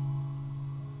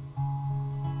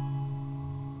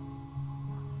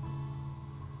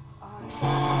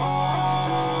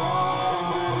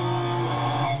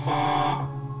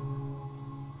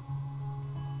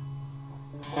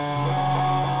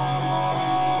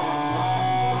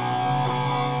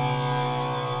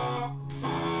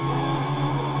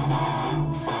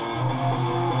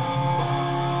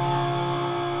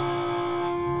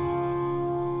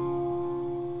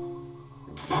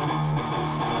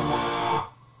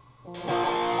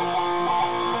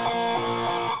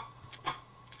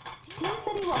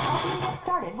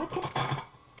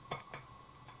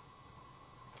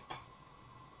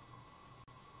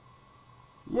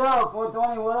 Yo,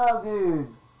 420, what up, dude?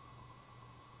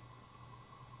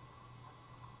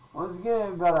 What's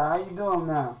good, brother? How you doing,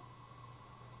 man?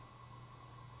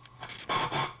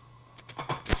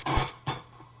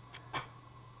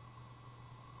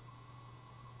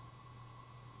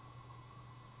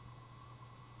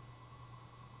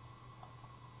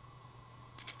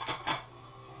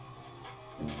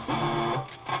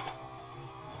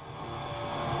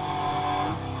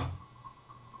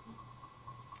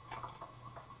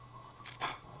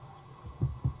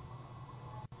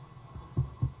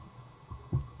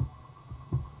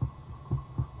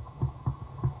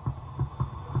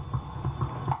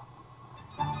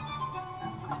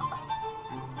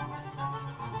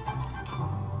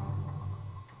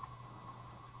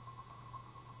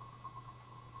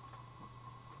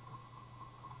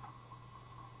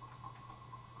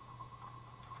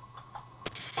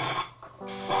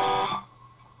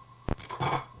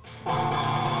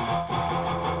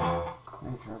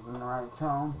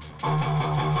 tone.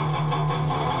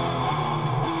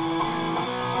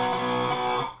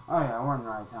 Oh yeah, we're in the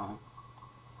right tone.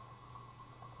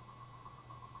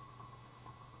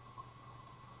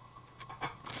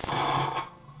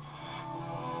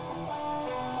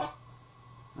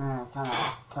 And it kind of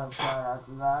cuts out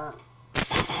after that.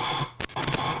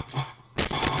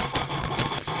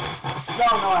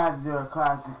 Y'all know I had to do a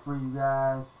classic for you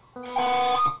guys.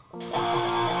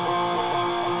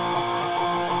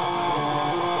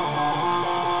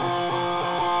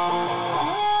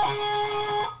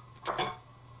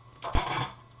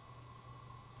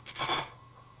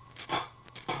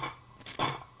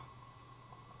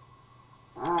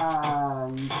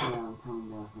 You say I'm tone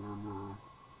deaf and I'm not.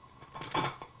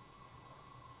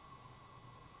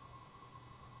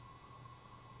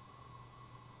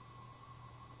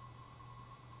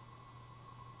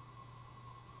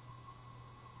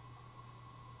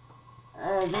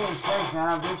 Hey, dude, thanks, man. I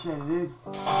appreciate it, dude.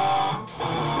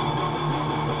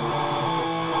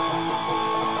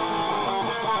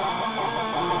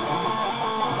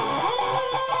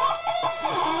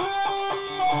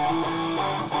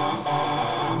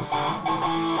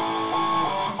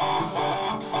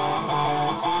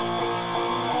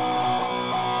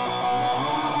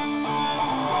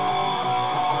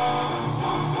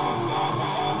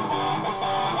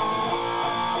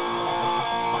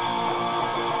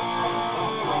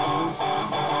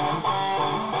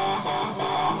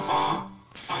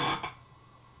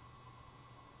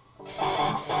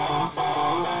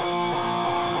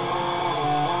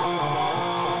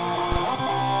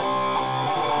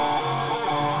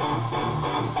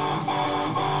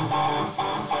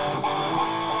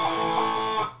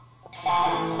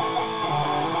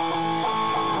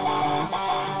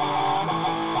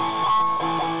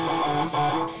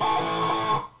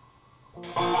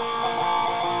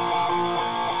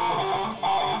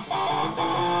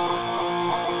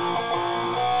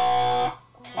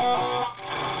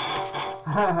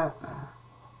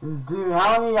 Dude,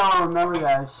 how many of y'all remember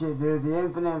that shit, dude? The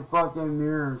infinite fucking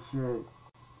mirror shit.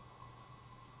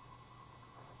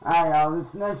 Alright, y'all,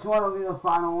 this next one will be the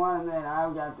final one, and then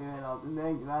I've got to head out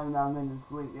today, because I've not been to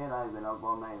sleep yet. I've been up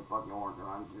all night fucking working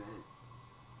on shit.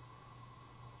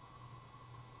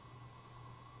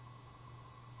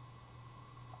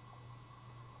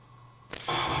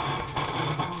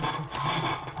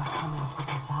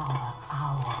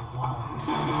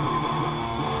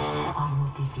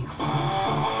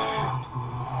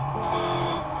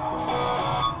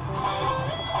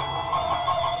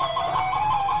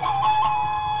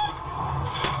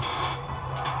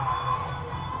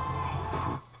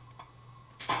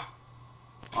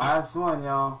 Last one,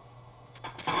 y'all.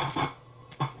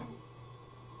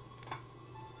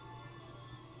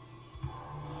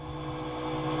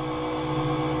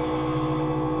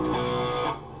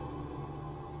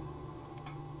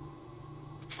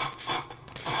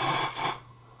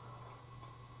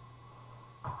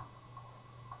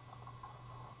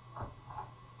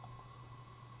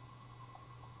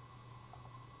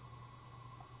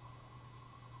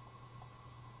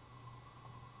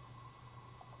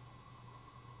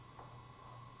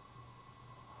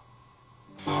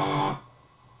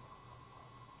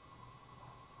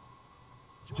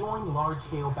 Join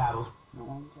large-scale battles. No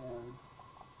one cares.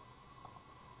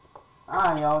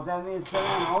 Alright, y'all, with that being said,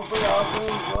 hopefully y'all can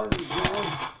enjoy this, man.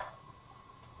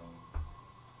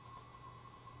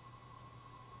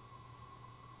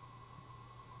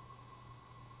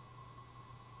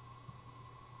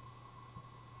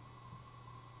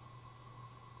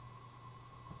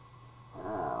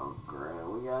 Oh, great.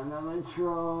 We got another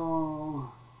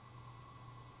troll.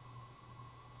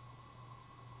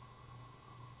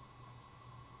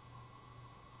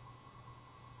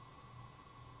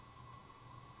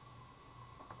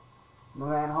 But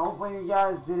man, hopefully you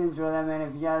guys did enjoy that, man.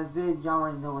 If you guys did, y'all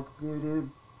already know what to do, dude.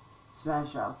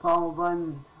 Smash that follow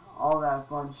button, all that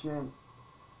fun shit.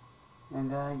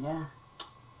 And, yeah.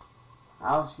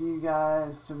 I'll see you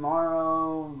guys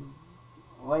tomorrow,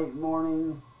 late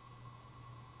morning.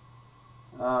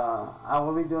 I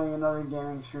will be doing another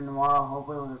gaming stream tomorrow,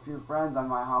 hopefully with a few friends. I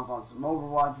might hop on some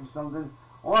Overwatch or something.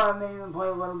 Or I may even play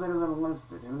a little bit of it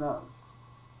Enlisted, who knows.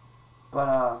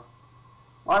 But,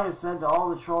 like I said, to all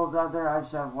the trolls out there, I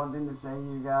just have one thing to say to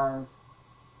you guys.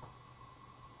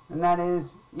 And that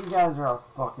is, you guys are a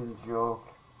fucking joke.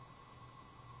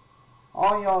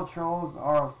 All y'all trolls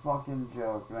are a fucking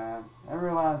joke, man.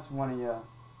 Every last one of you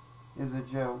is a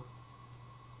joke.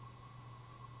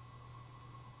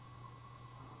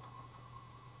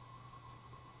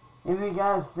 If you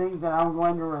guys think that I'm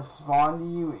going to respond to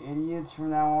you idiots from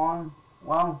now on,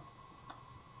 well,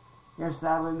 you're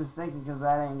sadly mistaken, because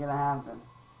that ain't gonna happen.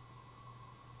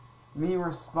 Me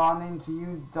responding to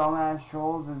you dumbass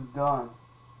trolls is done.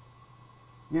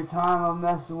 Your time of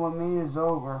messing with me is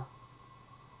over.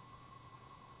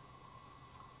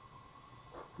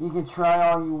 You can try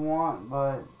all you want,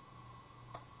 but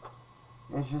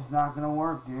it's just not gonna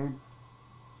work, dude.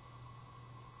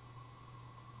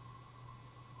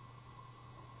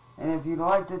 And if you'd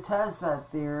like to test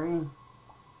that theory,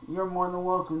 you're more than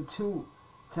welcome to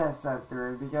test that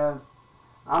theory, because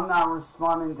I'm not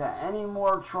responding to any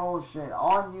more troll shit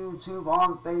on YouTube,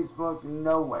 on Facebook,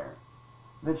 nowhere.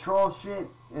 The troll shit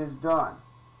is done.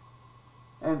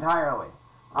 Entirely.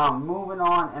 I'm moving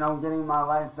on and I'm getting my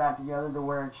life back together to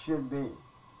where it should be.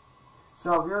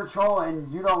 So if you're a troll and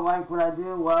you don't like what I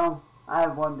do, well, I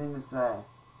have one thing to say.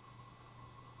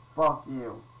 Fuck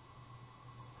you.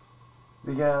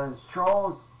 Because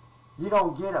trolls, you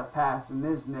don't get a pass in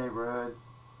this neighborhood.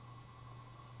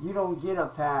 You don't get a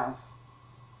pass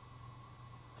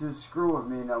to screw with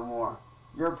me no more.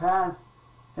 Your pass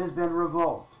has been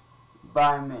revoked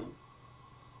by me.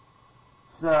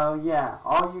 So yeah,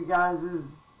 all you guys'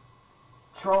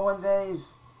 trolling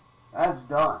days, that's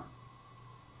done.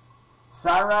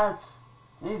 Cyraxx,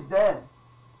 he's dead.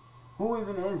 Who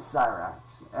even is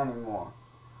Cyraxx anymore?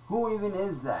 Who even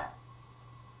is that?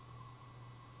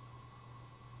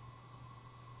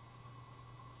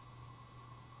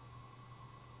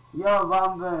 Yo,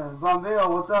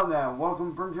 Bombeo, what's up, man?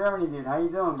 Welcome from Germany, dude. How you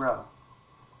doing, bro?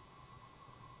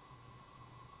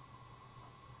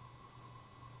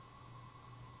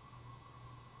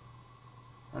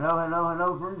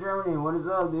 Hello from Germany. What is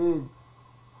up, dude?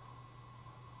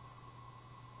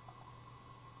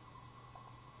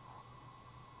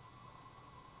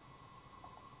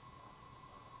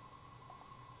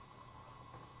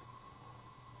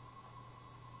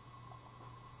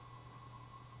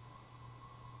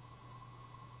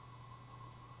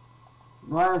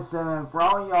 Like I said, man, for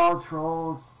all y'all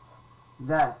trolls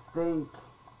that think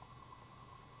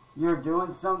you're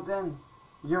doing something,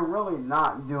 you're really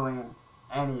not doing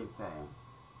anything.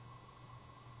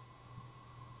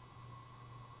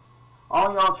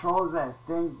 All y'all trolls that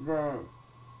think that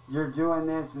you're doing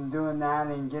this and doing that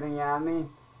and getting at me,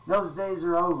 those days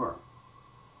are over.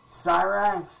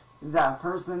 Cyraxx, that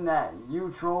person that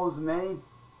you trolls made,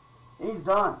 he's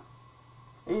done.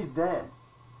 He's dead.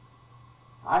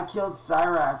 I killed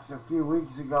Cyraxx a few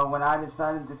weeks ago when I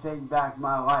decided to take back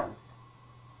my life.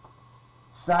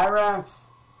 Cyraxx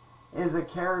is a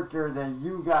character that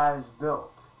you guys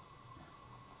built,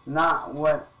 not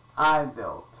what I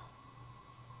built.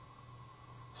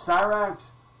 Cyraxx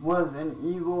was an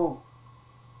evil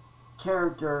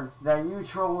character that you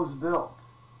trolls built.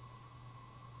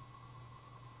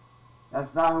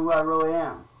 That's not who I really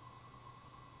am.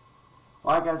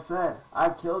 Like I said, I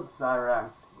killed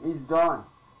Cyraxx. He's done.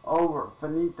 Over.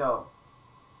 Finito.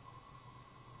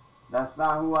 That's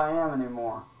not who I am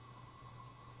anymore.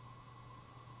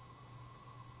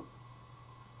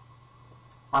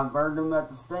 I burned him at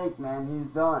the stake, man.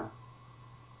 He's done.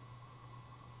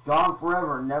 Gone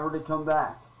forever, never to come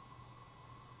back.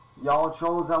 Y'all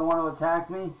trolls that want to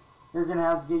attack me, you're going to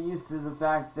have to get used to the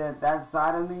fact that that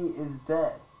side of me is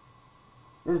dead.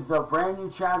 This is a brand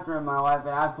new chapter in my life,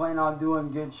 and I plan on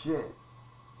doing good shit.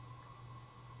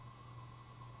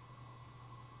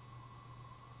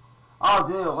 Oh,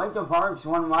 dude, Linkin Park's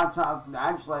one of my top,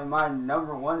 actually my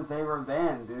 #1 favorite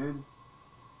band, dude.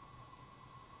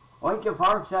 Linkin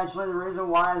Park's actually the reason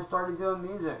why I started doing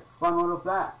music. Fun little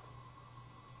fact.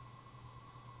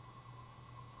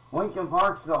 Linkin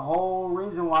Park's the whole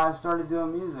reason why I started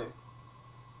doing music.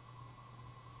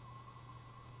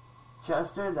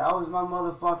 Chester, that was my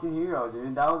motherfucking hero,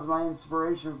 dude. That was my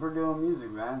inspiration for doing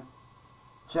music, man.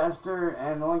 Chester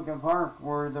and Linkin Park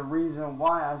were the reason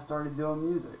why I started doing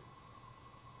music.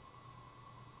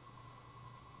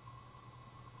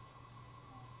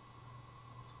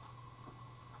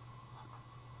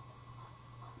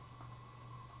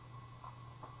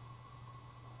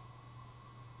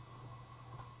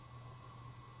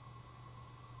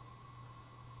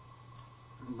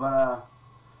 But,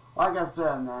 like I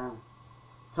said, man,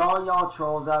 to all y'all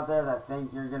trolls out there that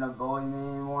think you're gonna bully me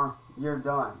anymore, you're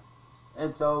done.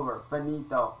 It's over.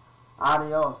 Finito.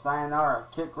 Adios. Sayonara.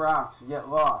 Kick rocks. Get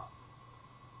lost.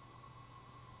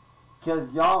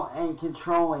 Because y'all ain't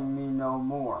controlling me no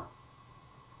more.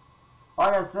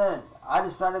 Like I said, I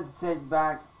decided to take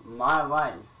back my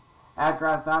life after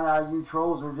I found out you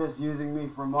trolls were just using me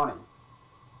for money.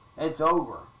 It's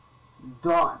over.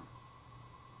 Done.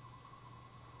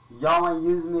 Y'all ain't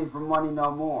using me for money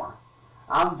no more.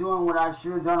 I'm doing what I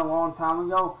should have done a long time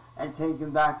ago. and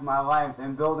taking back my life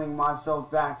and building myself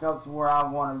back up to where I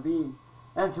want to be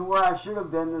and to where I should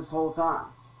have been this whole time.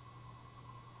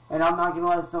 And I'm not going to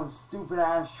let some stupid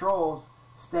ass trolls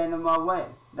stand in my way.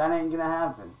 That ain't going to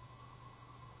happen.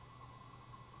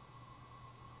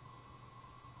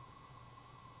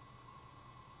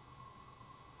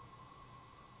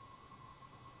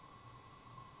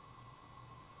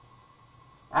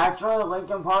 Actually,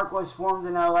 Linkin Park was formed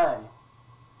in LA.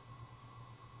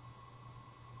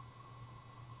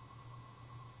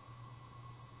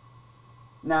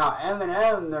 Now,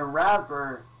 Eminem, the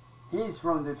rapper, he's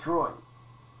from Detroit.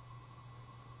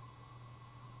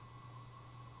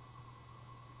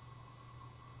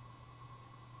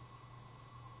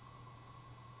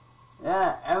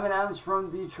 Yeah, Eminem's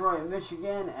from Detroit,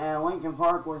 Michigan, and Linkin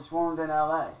Park was formed in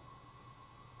LA.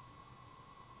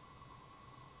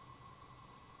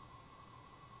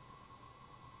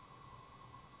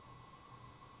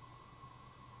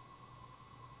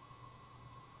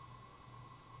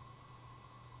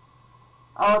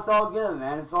 Oh, it's all good,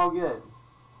 man. It's all good.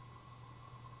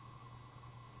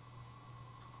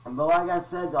 But like I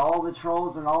said, to all the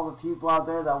trolls and all the people out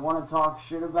there that want to talk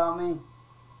shit about me,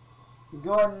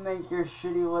 go ahead and make your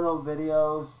shitty little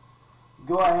videos.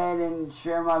 Go ahead and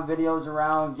share my videos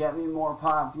around. Get me more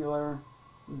popular.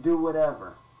 Do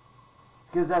whatever.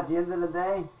 Because at the end of the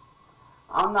day,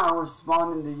 I'm not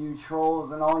responding to you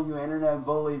trolls and all you internet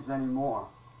bullies anymore.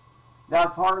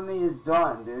 That part of me is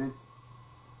done, dude.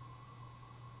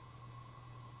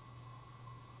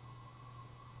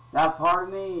 That part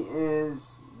of me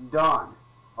is done.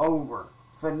 Over.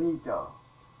 Finito.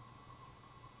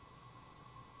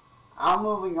 I'm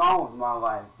moving on with my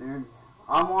life, dude.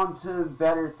 I'm on to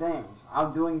better things.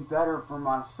 I'm doing better for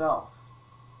myself.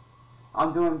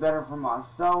 I'm doing better for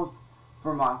myself,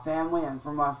 for my family, and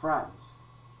for my friends.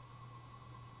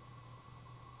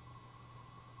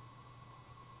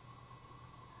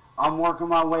 I'm working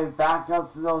my way back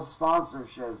up to those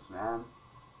sponsorships, man.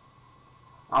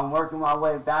 I'm working my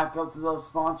way back up to those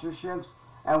sponsorships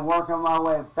and working my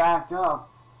way back up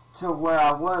to where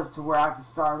I was, to where I could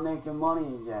start making money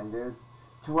again, dude.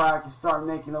 To where I could start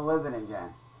making a living again.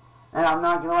 And I'm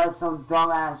not going to let some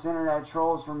dumbass internet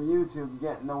trolls from YouTube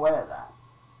get in the way of that.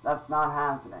 That's not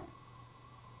happening.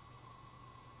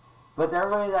 But to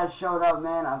everybody that showed up,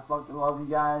 man, I fucking love you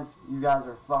guys. You guys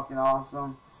are fucking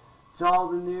awesome. To all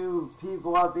the new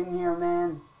people up in here,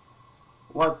 man,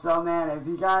 what's up, man? If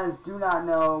you guys do not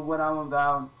know what I'm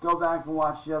about, go back and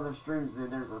watch the other streams,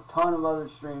 dude. There's a ton of other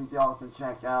streams y'all can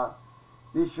check out.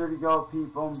 Be sure to go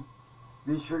peep them.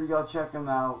 Be sure to go check them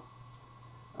out.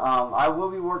 I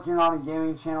will be working on a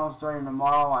gaming channel starting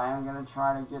tomorrow. I am going to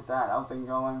try to get that up and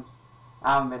going.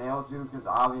 I haven't been able to because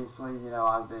obviously, you know,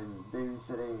 I've been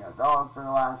babysitting a dog for the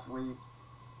last week.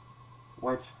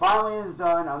 Which finally is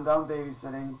done. I'm done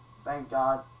babysitting. Thank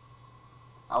God.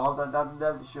 I love that Dr.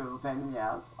 Debbie. She was a pain in the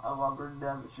ass. I love her to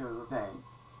death, but she was a pain.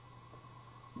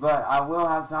 But I will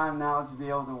have time now to be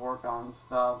able to work on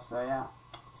stuff, so yeah.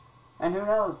 And who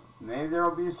knows? Maybe there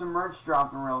will be some merch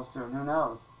dropping real soon. Who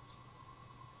knows?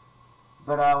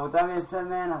 But with that being said,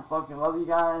 man, I fucking love you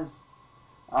guys.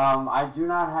 I do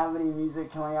not have any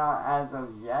music coming out as of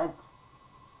yet.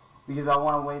 Because I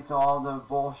want to wait till all the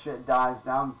bullshit dies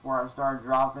down before I start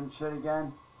dropping shit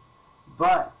again.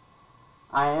 But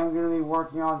I am going to be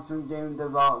working on some game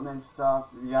development stuff.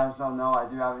 If you guys don't know, I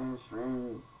do have a history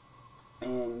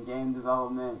in game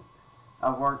development.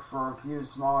 I've worked for a few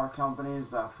smaller companies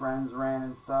that friends ran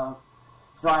and stuff.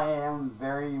 So I am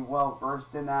very well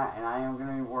versed in that, and I am going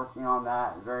to be working on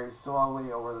that very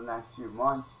slowly over the next few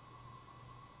months.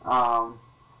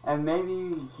 And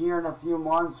maybe here in a few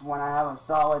months, when I have a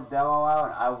solid demo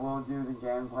out, I will do the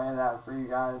gameplay of that for you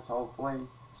guys, hopefully.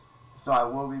 So I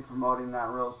will be promoting that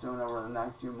real soon over the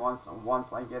next few months,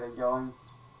 once I get it going.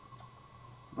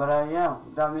 But yeah,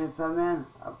 with that being said, man,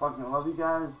 I fucking love you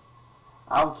guys.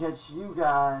 I'll catch you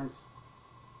guys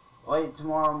late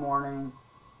tomorrow morning.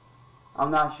 I'm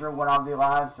not sure when I'll be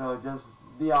live, so just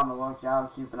be on the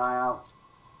lookout, keep an eye out.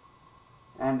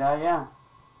 And yeah,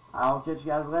 I'll catch you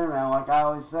guys later, man. Like I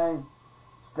always say,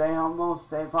 stay humble,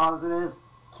 stay positive,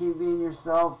 keep being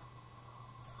yourself.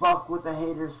 Fuck what the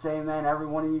haters say, man. Every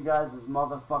one of you guys is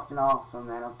motherfucking awesome,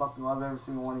 man. I fucking love every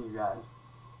single one of you guys.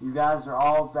 You guys are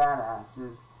all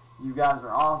badasses. You guys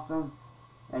are awesome.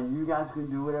 And you guys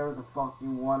can do whatever the fuck you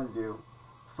want to do.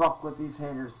 Fuck what these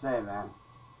haters say, man.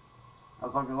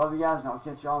 I fucking love you guys, and I'll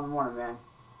catch y'all in the morning, man.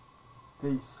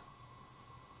 Peace.